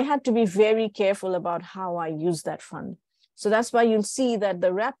 So I had to be very careful about how I use that fund. So that's why you'll see that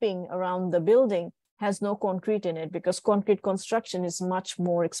the wrapping around the building has no concrete in it, because concrete construction is much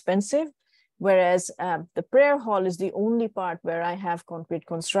more expensive. Whereas the prayer hall is the only part where I have concrete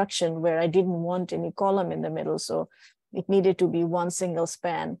construction, where I didn't want any column in the middle. So it needed to be one single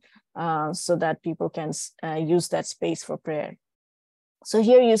span so that people can use that space for prayer. So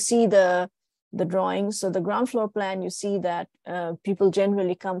here you see the drawing. So the ground floor plan, you see that people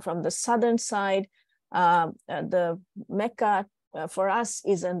generally come from the southern side. The Mecca for us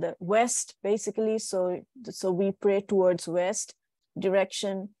is in the west, basically. So we pray towards west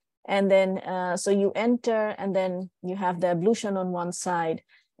direction. And then, so you enter, and then you have the ablution on one side,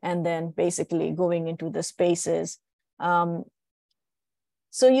 and then basically going into the spaces. So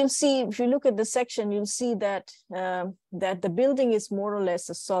you'll see, if you look at the section, you'll see that, that the building is more or less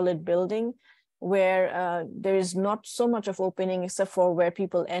a solid building, where there is not so much of opening except for where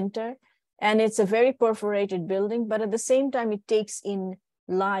people enter. And it's a very perforated building, but at the same time, it takes in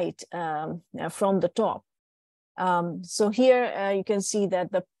light from the top. So here you can see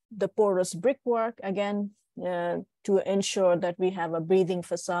that the porous brickwork, again, to ensure that we have a breathing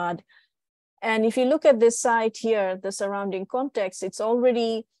facade. And if you look at this site here, the surrounding context, it's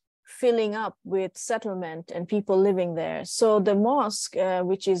already filling up with settlement and people living there. So the mosque,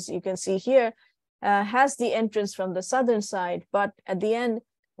 which is, you can see here, has the entrance from the southern side, but at the end,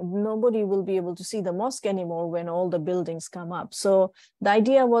 nobody will be able to see the mosque anymore when all the buildings come up. So the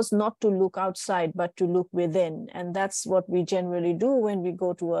idea was not to look outside, but to look within. And that's what we generally do when we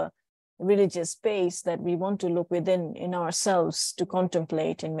go to a religious space, that we want to look within in ourselves to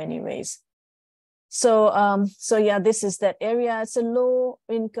contemplate in many ways. So, so yeah, this is that area. It's a low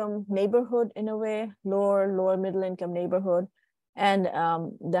income neighborhood in a way, lower middle income neighborhood. And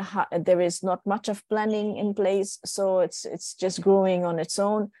there is not much of planning in place, so it's just growing on its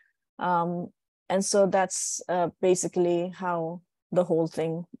own, and so that's basically how the whole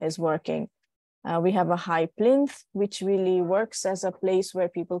thing is working. We have a high plinth, which really works as a place where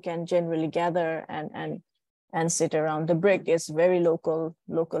people can generally gather and sit around. The brick is very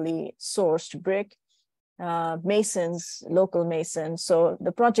locally sourced brick. Masons, local masons. So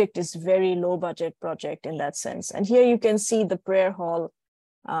the project is very low budget project in that sense. And here you can see the prayer hall,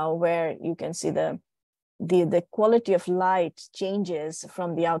 where you can see the quality of light changes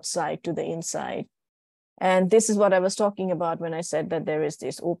from the outside to the inside. And this is what I was talking about when I said that there is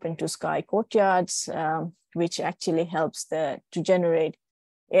this open to sky courtyards, which actually helps to generate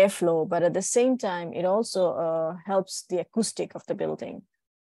airflow, but at the same time, it also helps the acoustic of the building.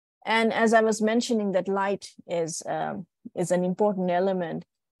 And as I was mentioning, that light is an important element.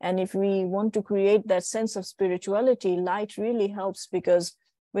 And if we want to create that sense of spirituality, light really helps, because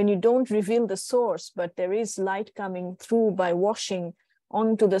when you don't reveal the source, but there is light coming through by washing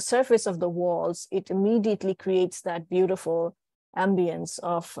onto the surface of the walls, it immediately creates that beautiful ambience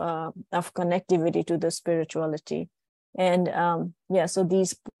of connectivity to the spirituality. And yeah, so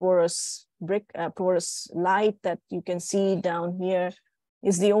these porous brick porous light that you can see down here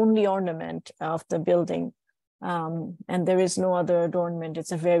is the only ornament of the building. And there is no other adornment.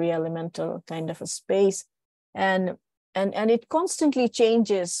 It's a very elemental kind of a space. And it constantly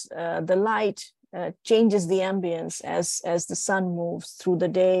changes the light, changes the ambience as the sun moves through the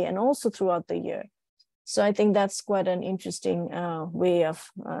day and also throughout the year. So I think that's quite an interesting way of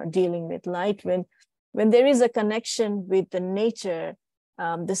dealing with light. When there is a connection with the nature,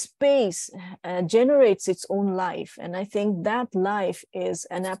 the space generates its own life. And I think that life is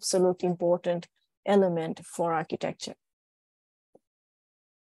an absolute important element for architecture.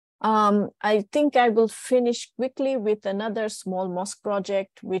 I think I will finish quickly with another small mosque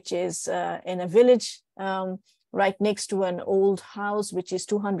project, which is in a village right next to an old house, which is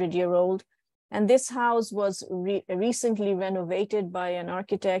 200-year-old. And this house was recently renovated by an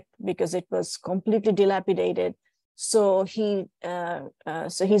architect because it was completely dilapidated. So he's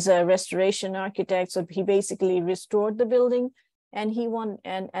a restoration architect. So he basically restored the building, and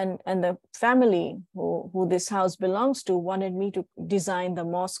the family who this house belongs to wanted me to design the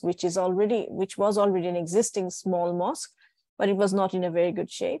mosque, which was already an existing small mosque, but it was not in a very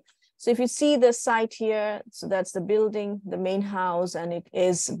good shape. So if you see the site here, so that's the building, the main house, and it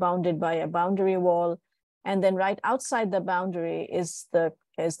is bounded by a boundary wall. And then right outside the boundary is the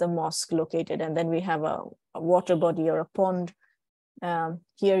mosque located. And then we have a water body or a pond.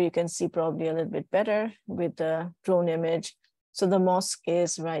 Here you can see probably a little bit better with the drone image. So the mosque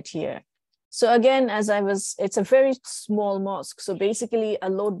is right here. So again, it's a very small mosque. So basically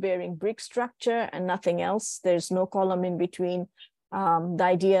a load-bearing brick structure and nothing else. There's no column in between. The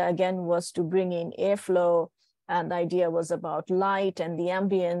idea again was to bring in airflow, and the idea was about light and the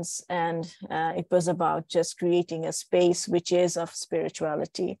ambience, and it was about just creating a space which is of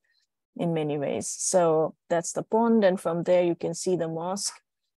spirituality in many ways. So that's the pond, and from there you can see the mosque.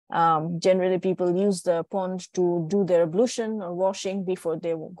 Generally people use the pond to do their ablution or washing before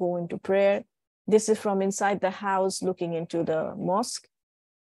they go into prayer. This is from inside the house looking into the mosque.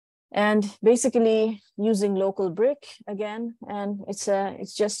 And basically using local brick again, and it's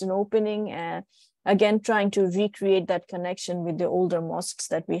just an opening, again trying to recreate that connection with the older mosques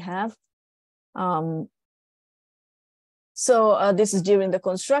that we have. So this is during the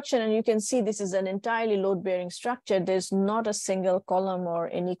construction, and you can see this is an entirely load-bearing structure. There's not a single column or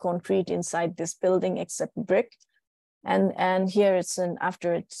any concrete inside this building except brick. And here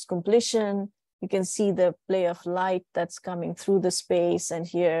after its completion, you can see the play of light that's coming through the space, and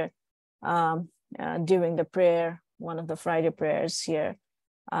here during the prayer, one of the Friday prayers here.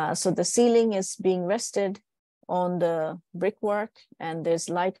 So the ceiling is being rested on the brickwork, and there's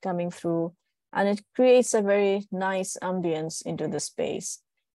light coming through, and it creates a very nice ambience into the space.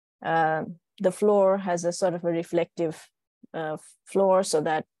 The floor has a sort of a reflective floor, so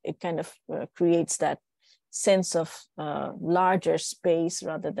that it kind of creates that sense of larger space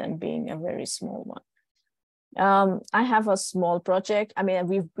rather than being a very small one. I have a small project. I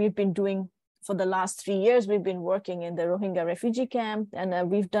mean, we've been doing, for the last 3 years, we've been working in the Rohingya refugee camp, and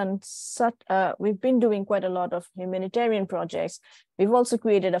we've been doing quite a lot of humanitarian projects. We've also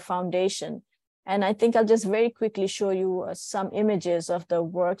created a foundation, and I think I'll just very quickly show you some images of the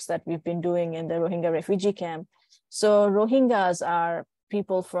works that we've been doing in the Rohingya refugee camp. So Rohingyas are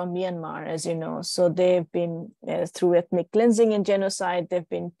people from Myanmar, as you know. So they've been through ethnic cleansing and genocide, they've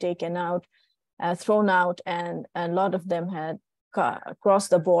been taken out, thrown out, and a lot of them had crossed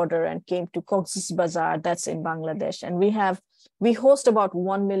the border and came to Cox's Bazar, that's in Bangladesh. And we host about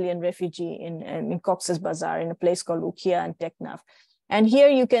 1 million refugee in Cox's Bazar, in a place called Ukhia and Teknaf. And here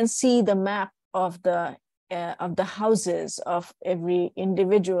you can see the map of the houses of every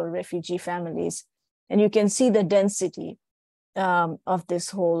individual refugee families. And you can see the density of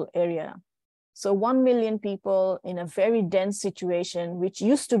this whole area. So 1 million people in a very dense situation, which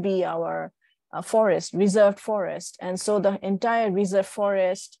used to be our forest, reserved forest. And so the entire reserve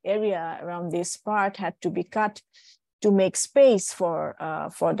forest area around this part had to be cut to make space for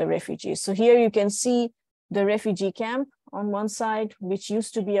the refugees. So here you can see the refugee camp on one side, which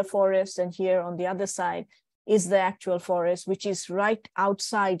used to be a forest, and here on the other side is the actual forest, which is right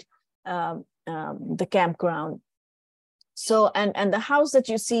outside the campground. So, and the house that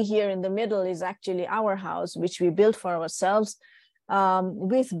you see here in the middle is actually our house, which we built for ourselves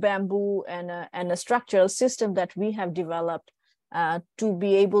with bamboo and a structural system that we have developed to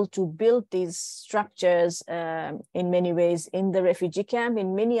be able to build these structures in many ways in the refugee camp,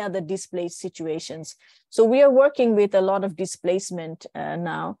 in many other displaced situations. So we are working with a lot of displacement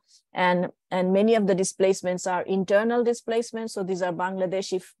now, and many of the displacements are internal displacements. So these are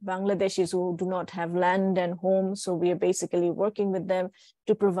Bangladeshis who do not have land and home. So we are basically working with them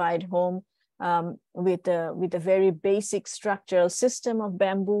to provide home with a very basic structural system of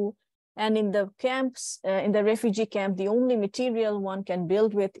bamboo. And in the camps, in the refugee camp, the only material one can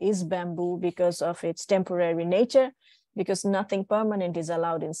build with is bamboo because of its temporary nature, because nothing permanent is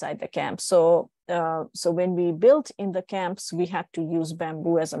allowed inside the camp. So, so when we built in the camps, we had to use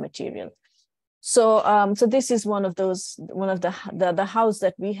bamboo as a material. So, so this is one of the house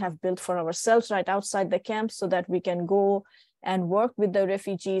that we have built for ourselves right outside the camp, so that we can go and work with the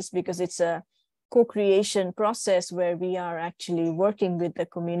refugees, because it's a co-creation process where we are actually working with the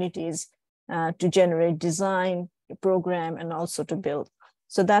communities to generate design, program, and also to build.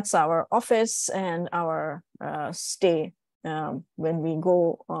 So that's our office and our stay when we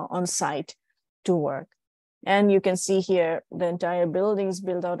go on site to work. And you can see here the entire building is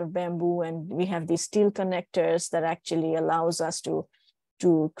built out of bamboo, and we have these steel connectors that actually allows us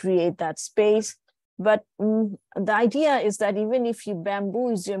to create that space. But the idea is that even if bamboo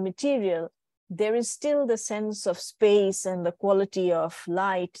is your material, there is still the sense of space and the quality of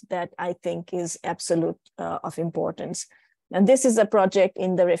light that I think is absolute of importance. And this is a project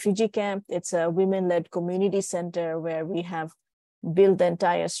in the refugee camp. It's a women-led community center where we have built the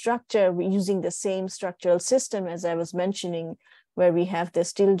entire structure. We're using the same structural system as I was mentioning, where we have the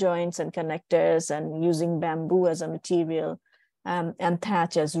steel joints and connectors and using bamboo as a material and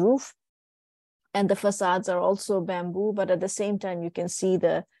thatch as roof. And the facades are also bamboo, but at the same time, you can see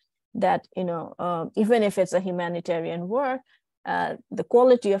that, you know, even if it's a humanitarian work, the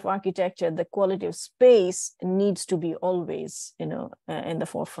quality of architecture, the quality of space needs to be always, you know, in the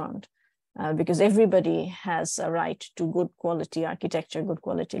forefront, because everybody has a right to good quality architecture, good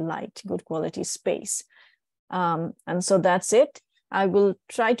quality light, good quality space. And so that's it. I will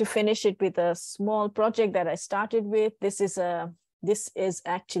try to finish it with a small project that I started with. This is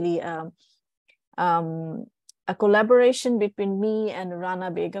actually a collaboration between me and Rana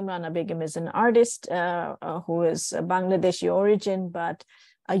Begum. Rana Begum is an artist who is a Bangladeshi origin, but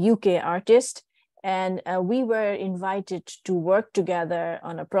a UK artist. And we were invited to work together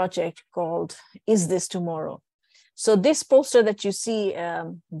on a project called Is This Tomorrow? So this poster that you see,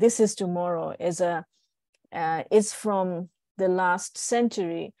 This Is Tomorrow, is from the last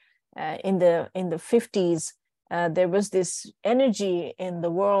century. In the 50s, there was this energy in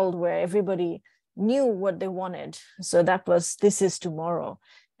the world where everybody knew what they wanted. So that was This Is Tomorrow.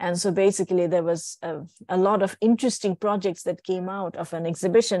 And so basically there was a lot of interesting projects that came out of an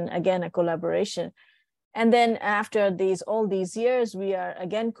exhibition, again, a collaboration. And then after all these years, we are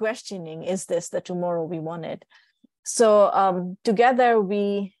again questioning, is this the tomorrow we wanted? So together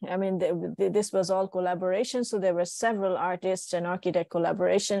this was all collaboration. So there were several artists and architect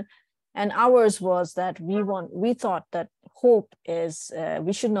collaboration. And ours was that we thought that hope is,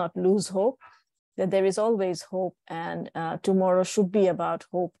 we should not lose hope, that there is always hope, and tomorrow should be about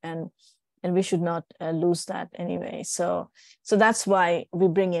hope, and we should not lose that anyway. So that's why we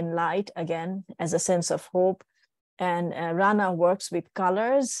bring in light again as a sense of hope. And Rana works with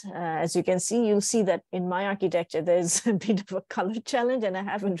colors. As you can see, you'll see that in my architecture, there's a bit of a color challenge, and I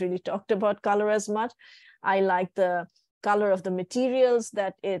haven't really talked about color as much. I like the color of the materials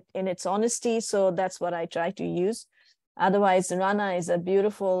in its honesty. So that's what I try to use. Otherwise, Rana is a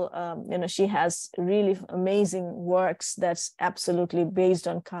beautiful, she has really amazing works that's absolutely based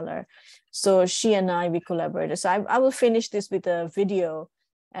on color. So she and we collaborated. So I will finish this with a video,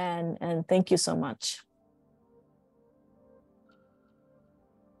 and thank you so much.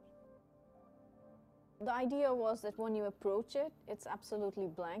 The idea was that when you approach it, it's absolutely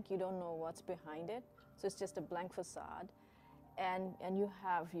blank. You don't know what's behind it. So it's just a blank facade, and you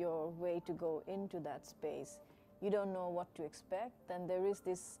have your way to go into that space. You don't know what to expect. Then there is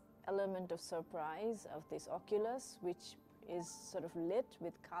this element of surprise of this oculus, which is sort of lit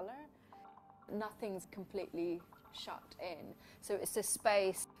with color. Nothing's completely shut in. So it's a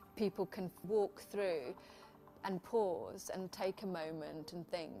space people can walk through and pause and take a moment and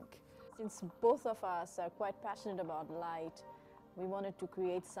think. Since both of us are quite passionate about light, we wanted to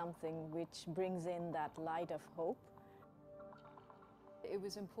create something which brings in that light of hope. It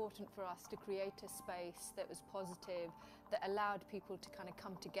was important for us to create a space that was positive, that allowed people to kind of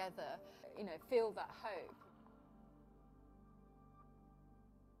come together, feel that hope.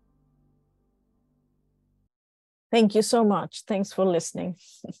 Thank you so much. Thanks for listening.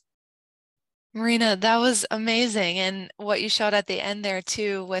 Marina, that was amazing. And what you showed at the end there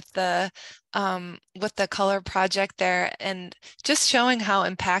too with the color project there, and just showing how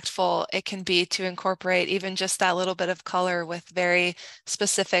impactful it can be to incorporate even just that little bit of color with very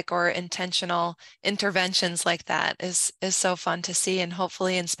specific or intentional interventions like that is so fun to see and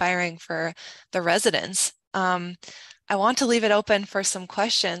hopefully inspiring for the residents. I want to leave it open for some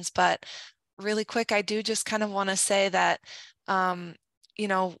questions, but really quick, I do just kind of want to say that you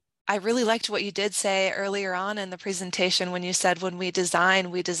know, I really liked what you did say earlier on in the presentation when you said when we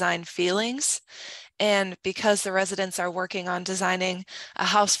design feelings. And because the residents are working on designing a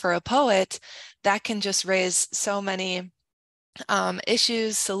house for a poet, that can just raise so many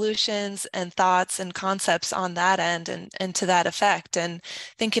issues, solutions, and thoughts and concepts on that end and to that effect. And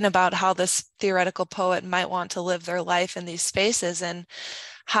thinking about how this theoretical poet might want to live their life in these spaces and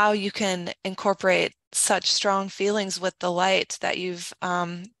how you can incorporate such strong feelings with the light that you've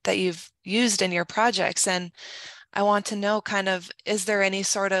used in your projects. And I want to know kind of, is there any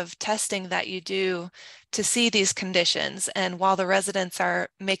sort of testing that you do to see these conditions? And while the residents are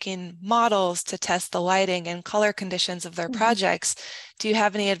making models to test the lighting and color conditions of their projects, do you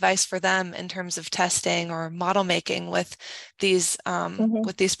have any advice for them in terms of testing or model making with these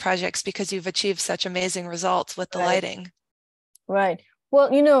projects, because you've achieved such amazing results with the lighting? Right.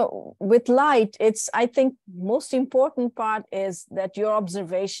 Well, you know, with light, I think most important part is that your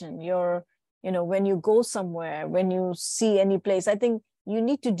observation, when you go somewhere, when you see any place, I think you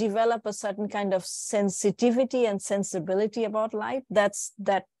need to develop a certain kind of sensitivity and sensibility about light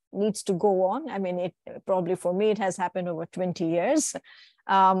that needs to go on. I mean, it probably for me, it has happened over 20 years.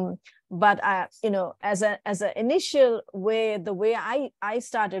 But as an initial way, the way I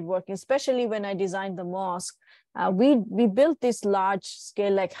started working, especially when I designed the mosque, we built these large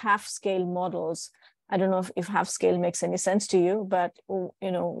scale, like half scale models. I don't know if half scale makes any sense to you, but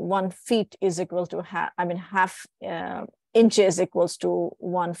 1 feet is equal to half inches equals to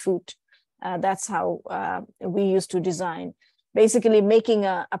 1 foot. That's how we used to design, basically making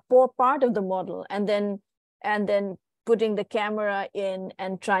a poor part of the model and then putting the camera in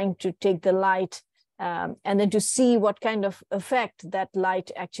and trying to take the light and then to see what kind of effect that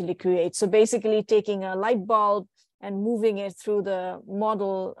light actually creates. So basically taking a light bulb and moving it through the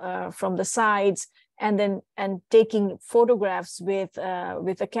model from the sides and taking photographs with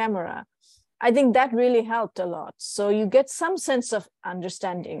a camera. I think that really helped a lot. So you get some sense of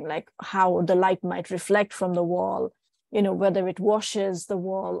understanding, like how the light might reflect from the wall, whether it washes the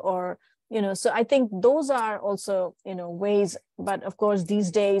wall or, so I think those are also, ways. But of course,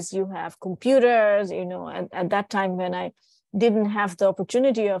 these days you have computers, at that time when I didn't have the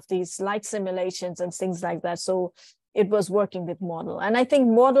opportunity of these light simulations and things like that. So it was working with model. And I think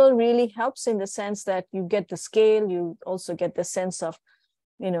model really helps in the sense that you get the scale, you also get the sense of,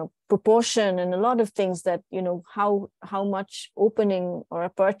 proportion and a lot of things that, how much opening or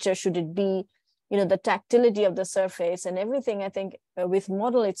aperture should it be, the tactility of the surface and everything. I think with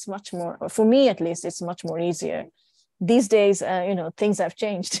model, it's much more, for me at least, it's much more easier. These days, things have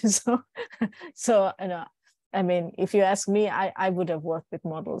changed. So, I mean, if you ask me, I would have worked with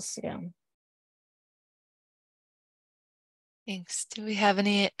models, yeah. Thanks. Do we have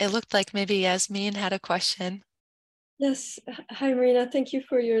any? It looked like maybe Yasmin had a question. Yes. Hi, Marina. Thank you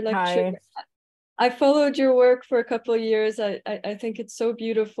for your lecture. Hi. I followed your work for a couple of years. I think it's so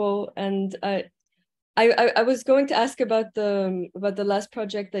beautiful, and I was going to ask about the last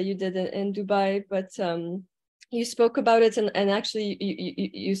project that you did in Dubai, but you spoke about it, and actually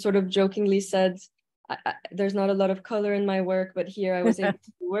you sort of jokingly said there's not a lot of color in my work, but here I was able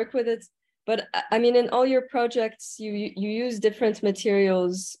to work with it. But I mean, in all your projects, you use different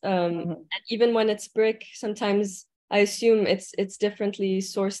materials, and even when it's brick, sometimes I assume it's differently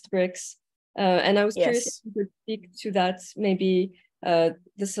sourced bricks. And I was curious if you could speak to that, maybe the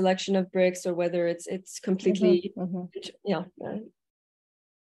selection of bricks, or whether it's completely, yeah.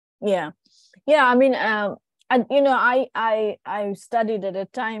 I mean, I studied at a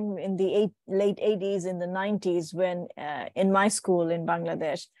time in the late 80s, in the 90s, when in my school in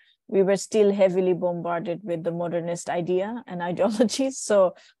Bangladesh, we were still heavily bombarded with the modernist idea and ideologies.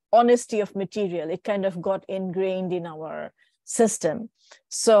 So honesty of material, it kind of got ingrained in our system.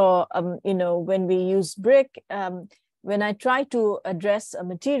 So, when we use brick, when I try to address a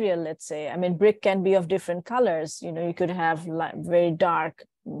material, let's say, I mean, brick can be of different colors. You could have like very dark,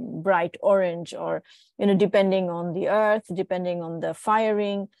 bright orange, or, depending on the earth, depending on the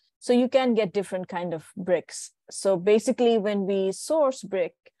firing. So you can get different kind of bricks. So basically when we source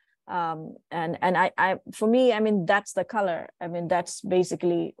brick, and I for me, I mean, that's the color. I mean, that's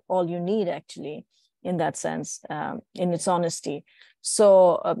basically all you need actually. in that sense, in its honesty.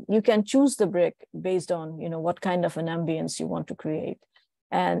 So you can choose the brick based on, you know, what kind of an ambience you want to create,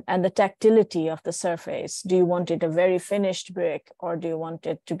 and the tactility of the surface. Do you want it a very finished brick, or do you want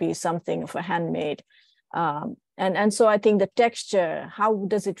it to be something of a handmade? And so I think the texture, how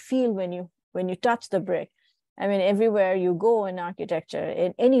does it feel when you touch the brick? I mean, everywhere you go in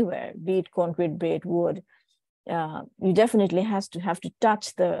architecture, anywhere, be it concrete, be it wood, you definitely have to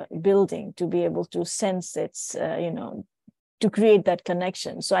touch the building to be able to sense its, you know, to create that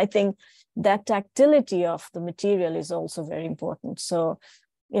connection. So I think that tactility of the material is also very important. So,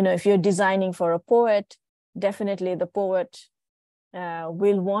 you know, if you're designing for a poet, definitely the poet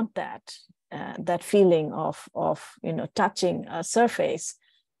will want that feeling of you know, touching a surface,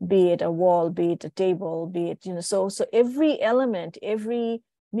 be it a wall, be it a table, be it, you know, so every element, every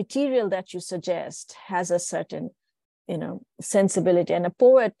material that you suggest has a certain, you know, sensibility. And a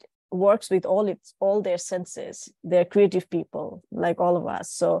poet works with all their senses. They're creative people like all of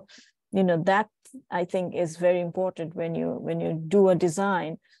us. So, you know, that I think is very important when you do a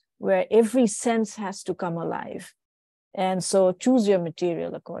design where every sense has to come alive. And so choose your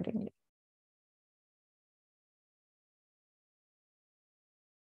material accordingly.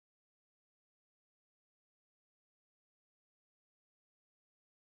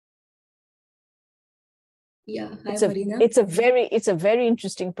 Yeah, hi, It's Marina. it's a very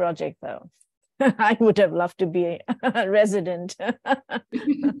interesting project, though. I would have loved to be a resident.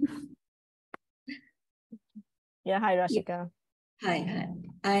 Yeah, hi, Rashika. Hi.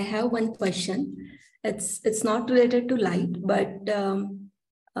 I have one question. It's not related to light, but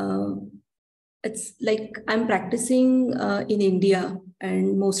it's like I'm practicing in India,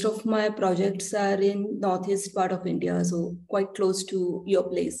 and most of my projects are in northeast part of India, so quite close to your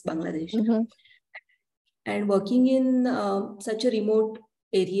place, Bangladesh. Mm-hmm. And working in such a remote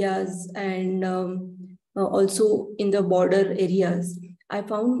areas, and also in the border areas, I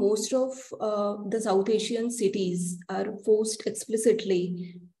found most of the South Asian cities are forced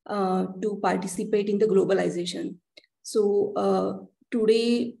explicitly to participate in the globalization. So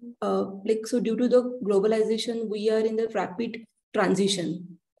today, so due to the globalization, we are in the rapid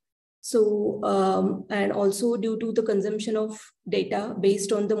transition. So, and also due to the consumption of data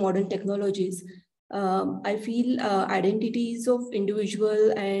based on the modern technologies, I feel identities of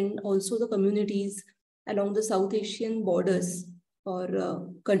individual and also the communities along the South Asian borders or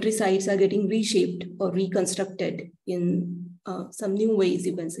countrysides are getting reshaped or reconstructed in some new ways,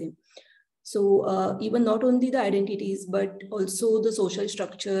 you can say. So even not only the identities, but also the social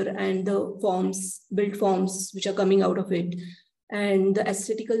structure and the forms, built forms which are coming out of it, and the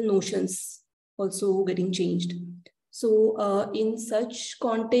aesthetical notions also getting changed. So in such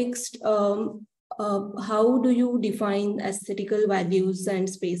context, how do you define aesthetical values and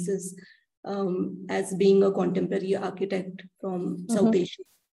spaces as being a contemporary architect from South Asia?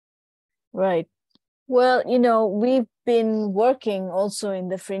 Right. Well, you know, we've been working also in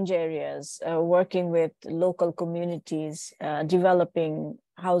the fringe areas, working with local communities, developing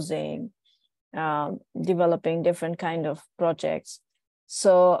housing, developing different kind of projects.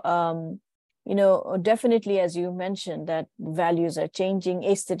 So, you know, definitely, as you mentioned, that values are changing,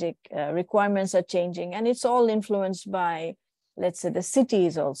 aesthetic requirements are changing, and it's all influenced by, let's say, the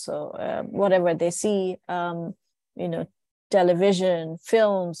cities also, whatever they see, you know, television,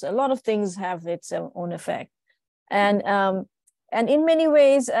 films, a lot of things have its own effect. And in many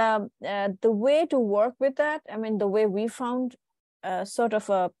ways, the way to work with that, I mean, the way we found sort of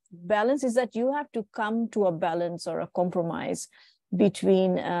a balance is that you have to come to a balance or a compromise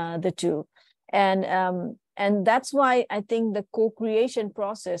between the two. And that's why I think the co-creation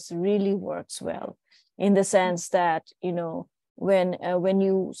process really works well, in the sense that, you know, when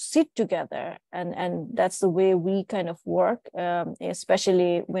you sit together, and that's the way we kind of work,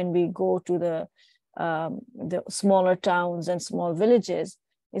 especially when we go to the smaller towns and small villages,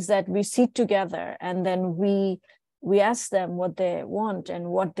 is that we sit together and then we ask them what they want and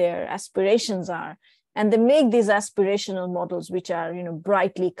what their aspirations are. And they make these aspirational models, which are, you know,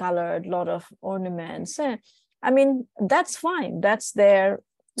 brightly colored, a lot of ornaments. I mean, that's fine. That's their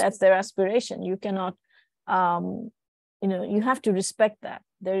aspiration. You cannot, you know, you have to respect that.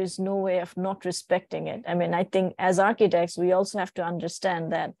 There is no way of not respecting it. I mean, I think as architects, we also have to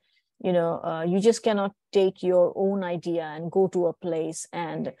understand that, you know, you just cannot take your own idea and go to a place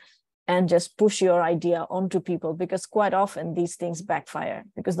and just push your idea onto people, because quite often these things backfire,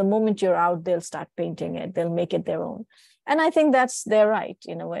 because the moment you're out, they'll start painting it, they'll make it their own. And I think that's their right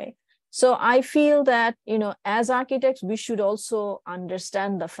in a way. So I feel that, you know, as architects, we should also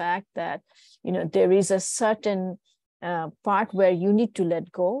understand the fact that, you know, there is a certain part where you need to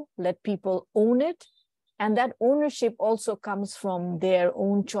let go, let people own it. And that ownership also comes from their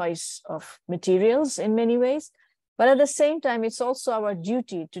own choice of materials in many ways. But at the same time, it's also our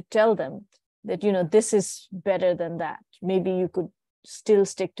duty to tell them that, you know, this is better than that. Maybe you could still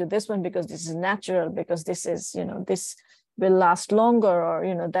stick to this one because this is natural, because this is, you know, this will last longer, or,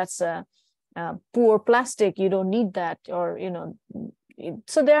 you know, that's a poor plastic, you don't need that, or, you know.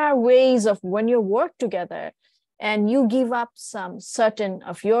 So there are ways of, when you work together and you give up some certain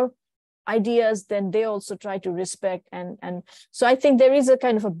of your ideas, then they also try to respect. And so I think there is a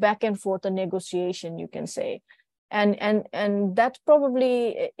kind of a back and forth, a negotiation, you can say. And that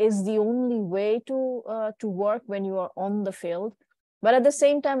probably is the only way to work when you are on the field. But at the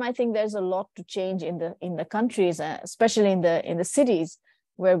same time, I think there's a lot to change in the countries, especially in the cities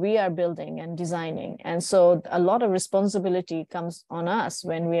where we are building and designing. And so a lot of responsibility comes on us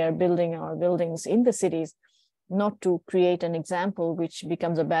when we are building our buildings in the cities, not to create an example which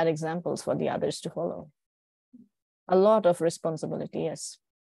becomes a bad example for the others to follow. A lot of responsibility, yes.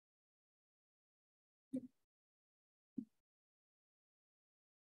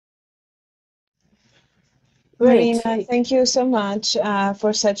 Marina, thank you so much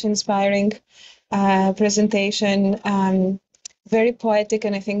for such inspiring presentation. Very poetic,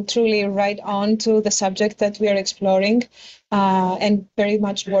 and I think truly right on to the subject that we are exploring, and very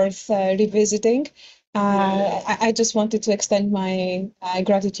much worth revisiting. I just wanted to extend my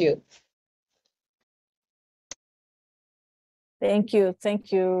gratitude. Thank you.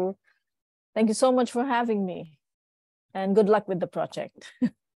 Thank you. Thank you so much for having me, and good luck with the project.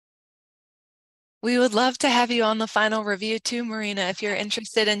 We would love to have you on the final review too, Marina. If you're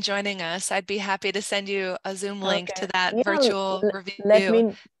interested in joining us, I'd be happy to send you a Zoom link to that virtual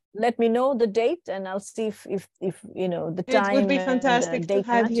review. Let me know the date, and I'll see if you know the time. It would be fantastic to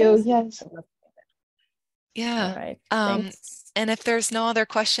have you. Yes. Yeah. All right. Thanks. And if there's no other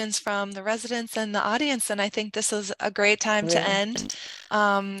questions from the residents and the audience, then I think this is a great time to end.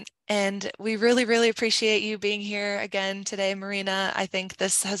 And we really, really appreciate you being here again today, Marina. I think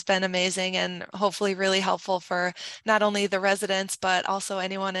this has been amazing and hopefully really helpful for not only the residents, but also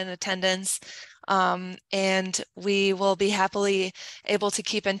anyone in attendance. And we will be happily able to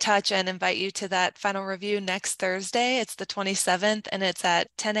keep in touch and invite you to that final review next Thursday. It's the 27th, and it's at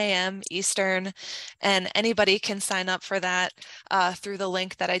 10 a.m. Eastern. And anybody can sign up for that through the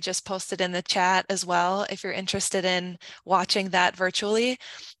link that I just posted in the chat as well, if you're interested in watching that virtually.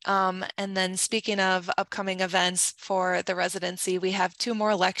 And then speaking of upcoming events for the residency, we have 2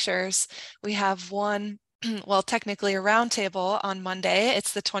 more lectures. We have one, well, technically a roundtable on Monday.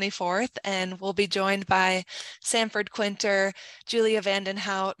 It's the 24th, and we'll be joined by Sanford Quinter, Julia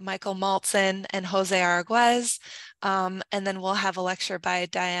Vandenhout, Michael Maltzen, and Jose Arguez. And then we'll have a lecture by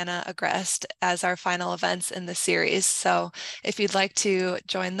Diana Agrest as our final events in the series. So if you'd like to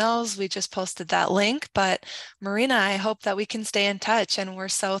join those, we just posted that link. But Marina, I hope that we can stay in touch, and we're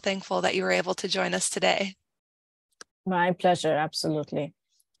so thankful that you were able to join us today. My pleasure, absolutely.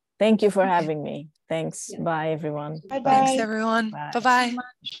 Thank you for having me. Thanks. Bye, everyone. Bye-bye. Thanks, everyone. Bye-bye.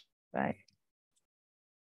 Bye.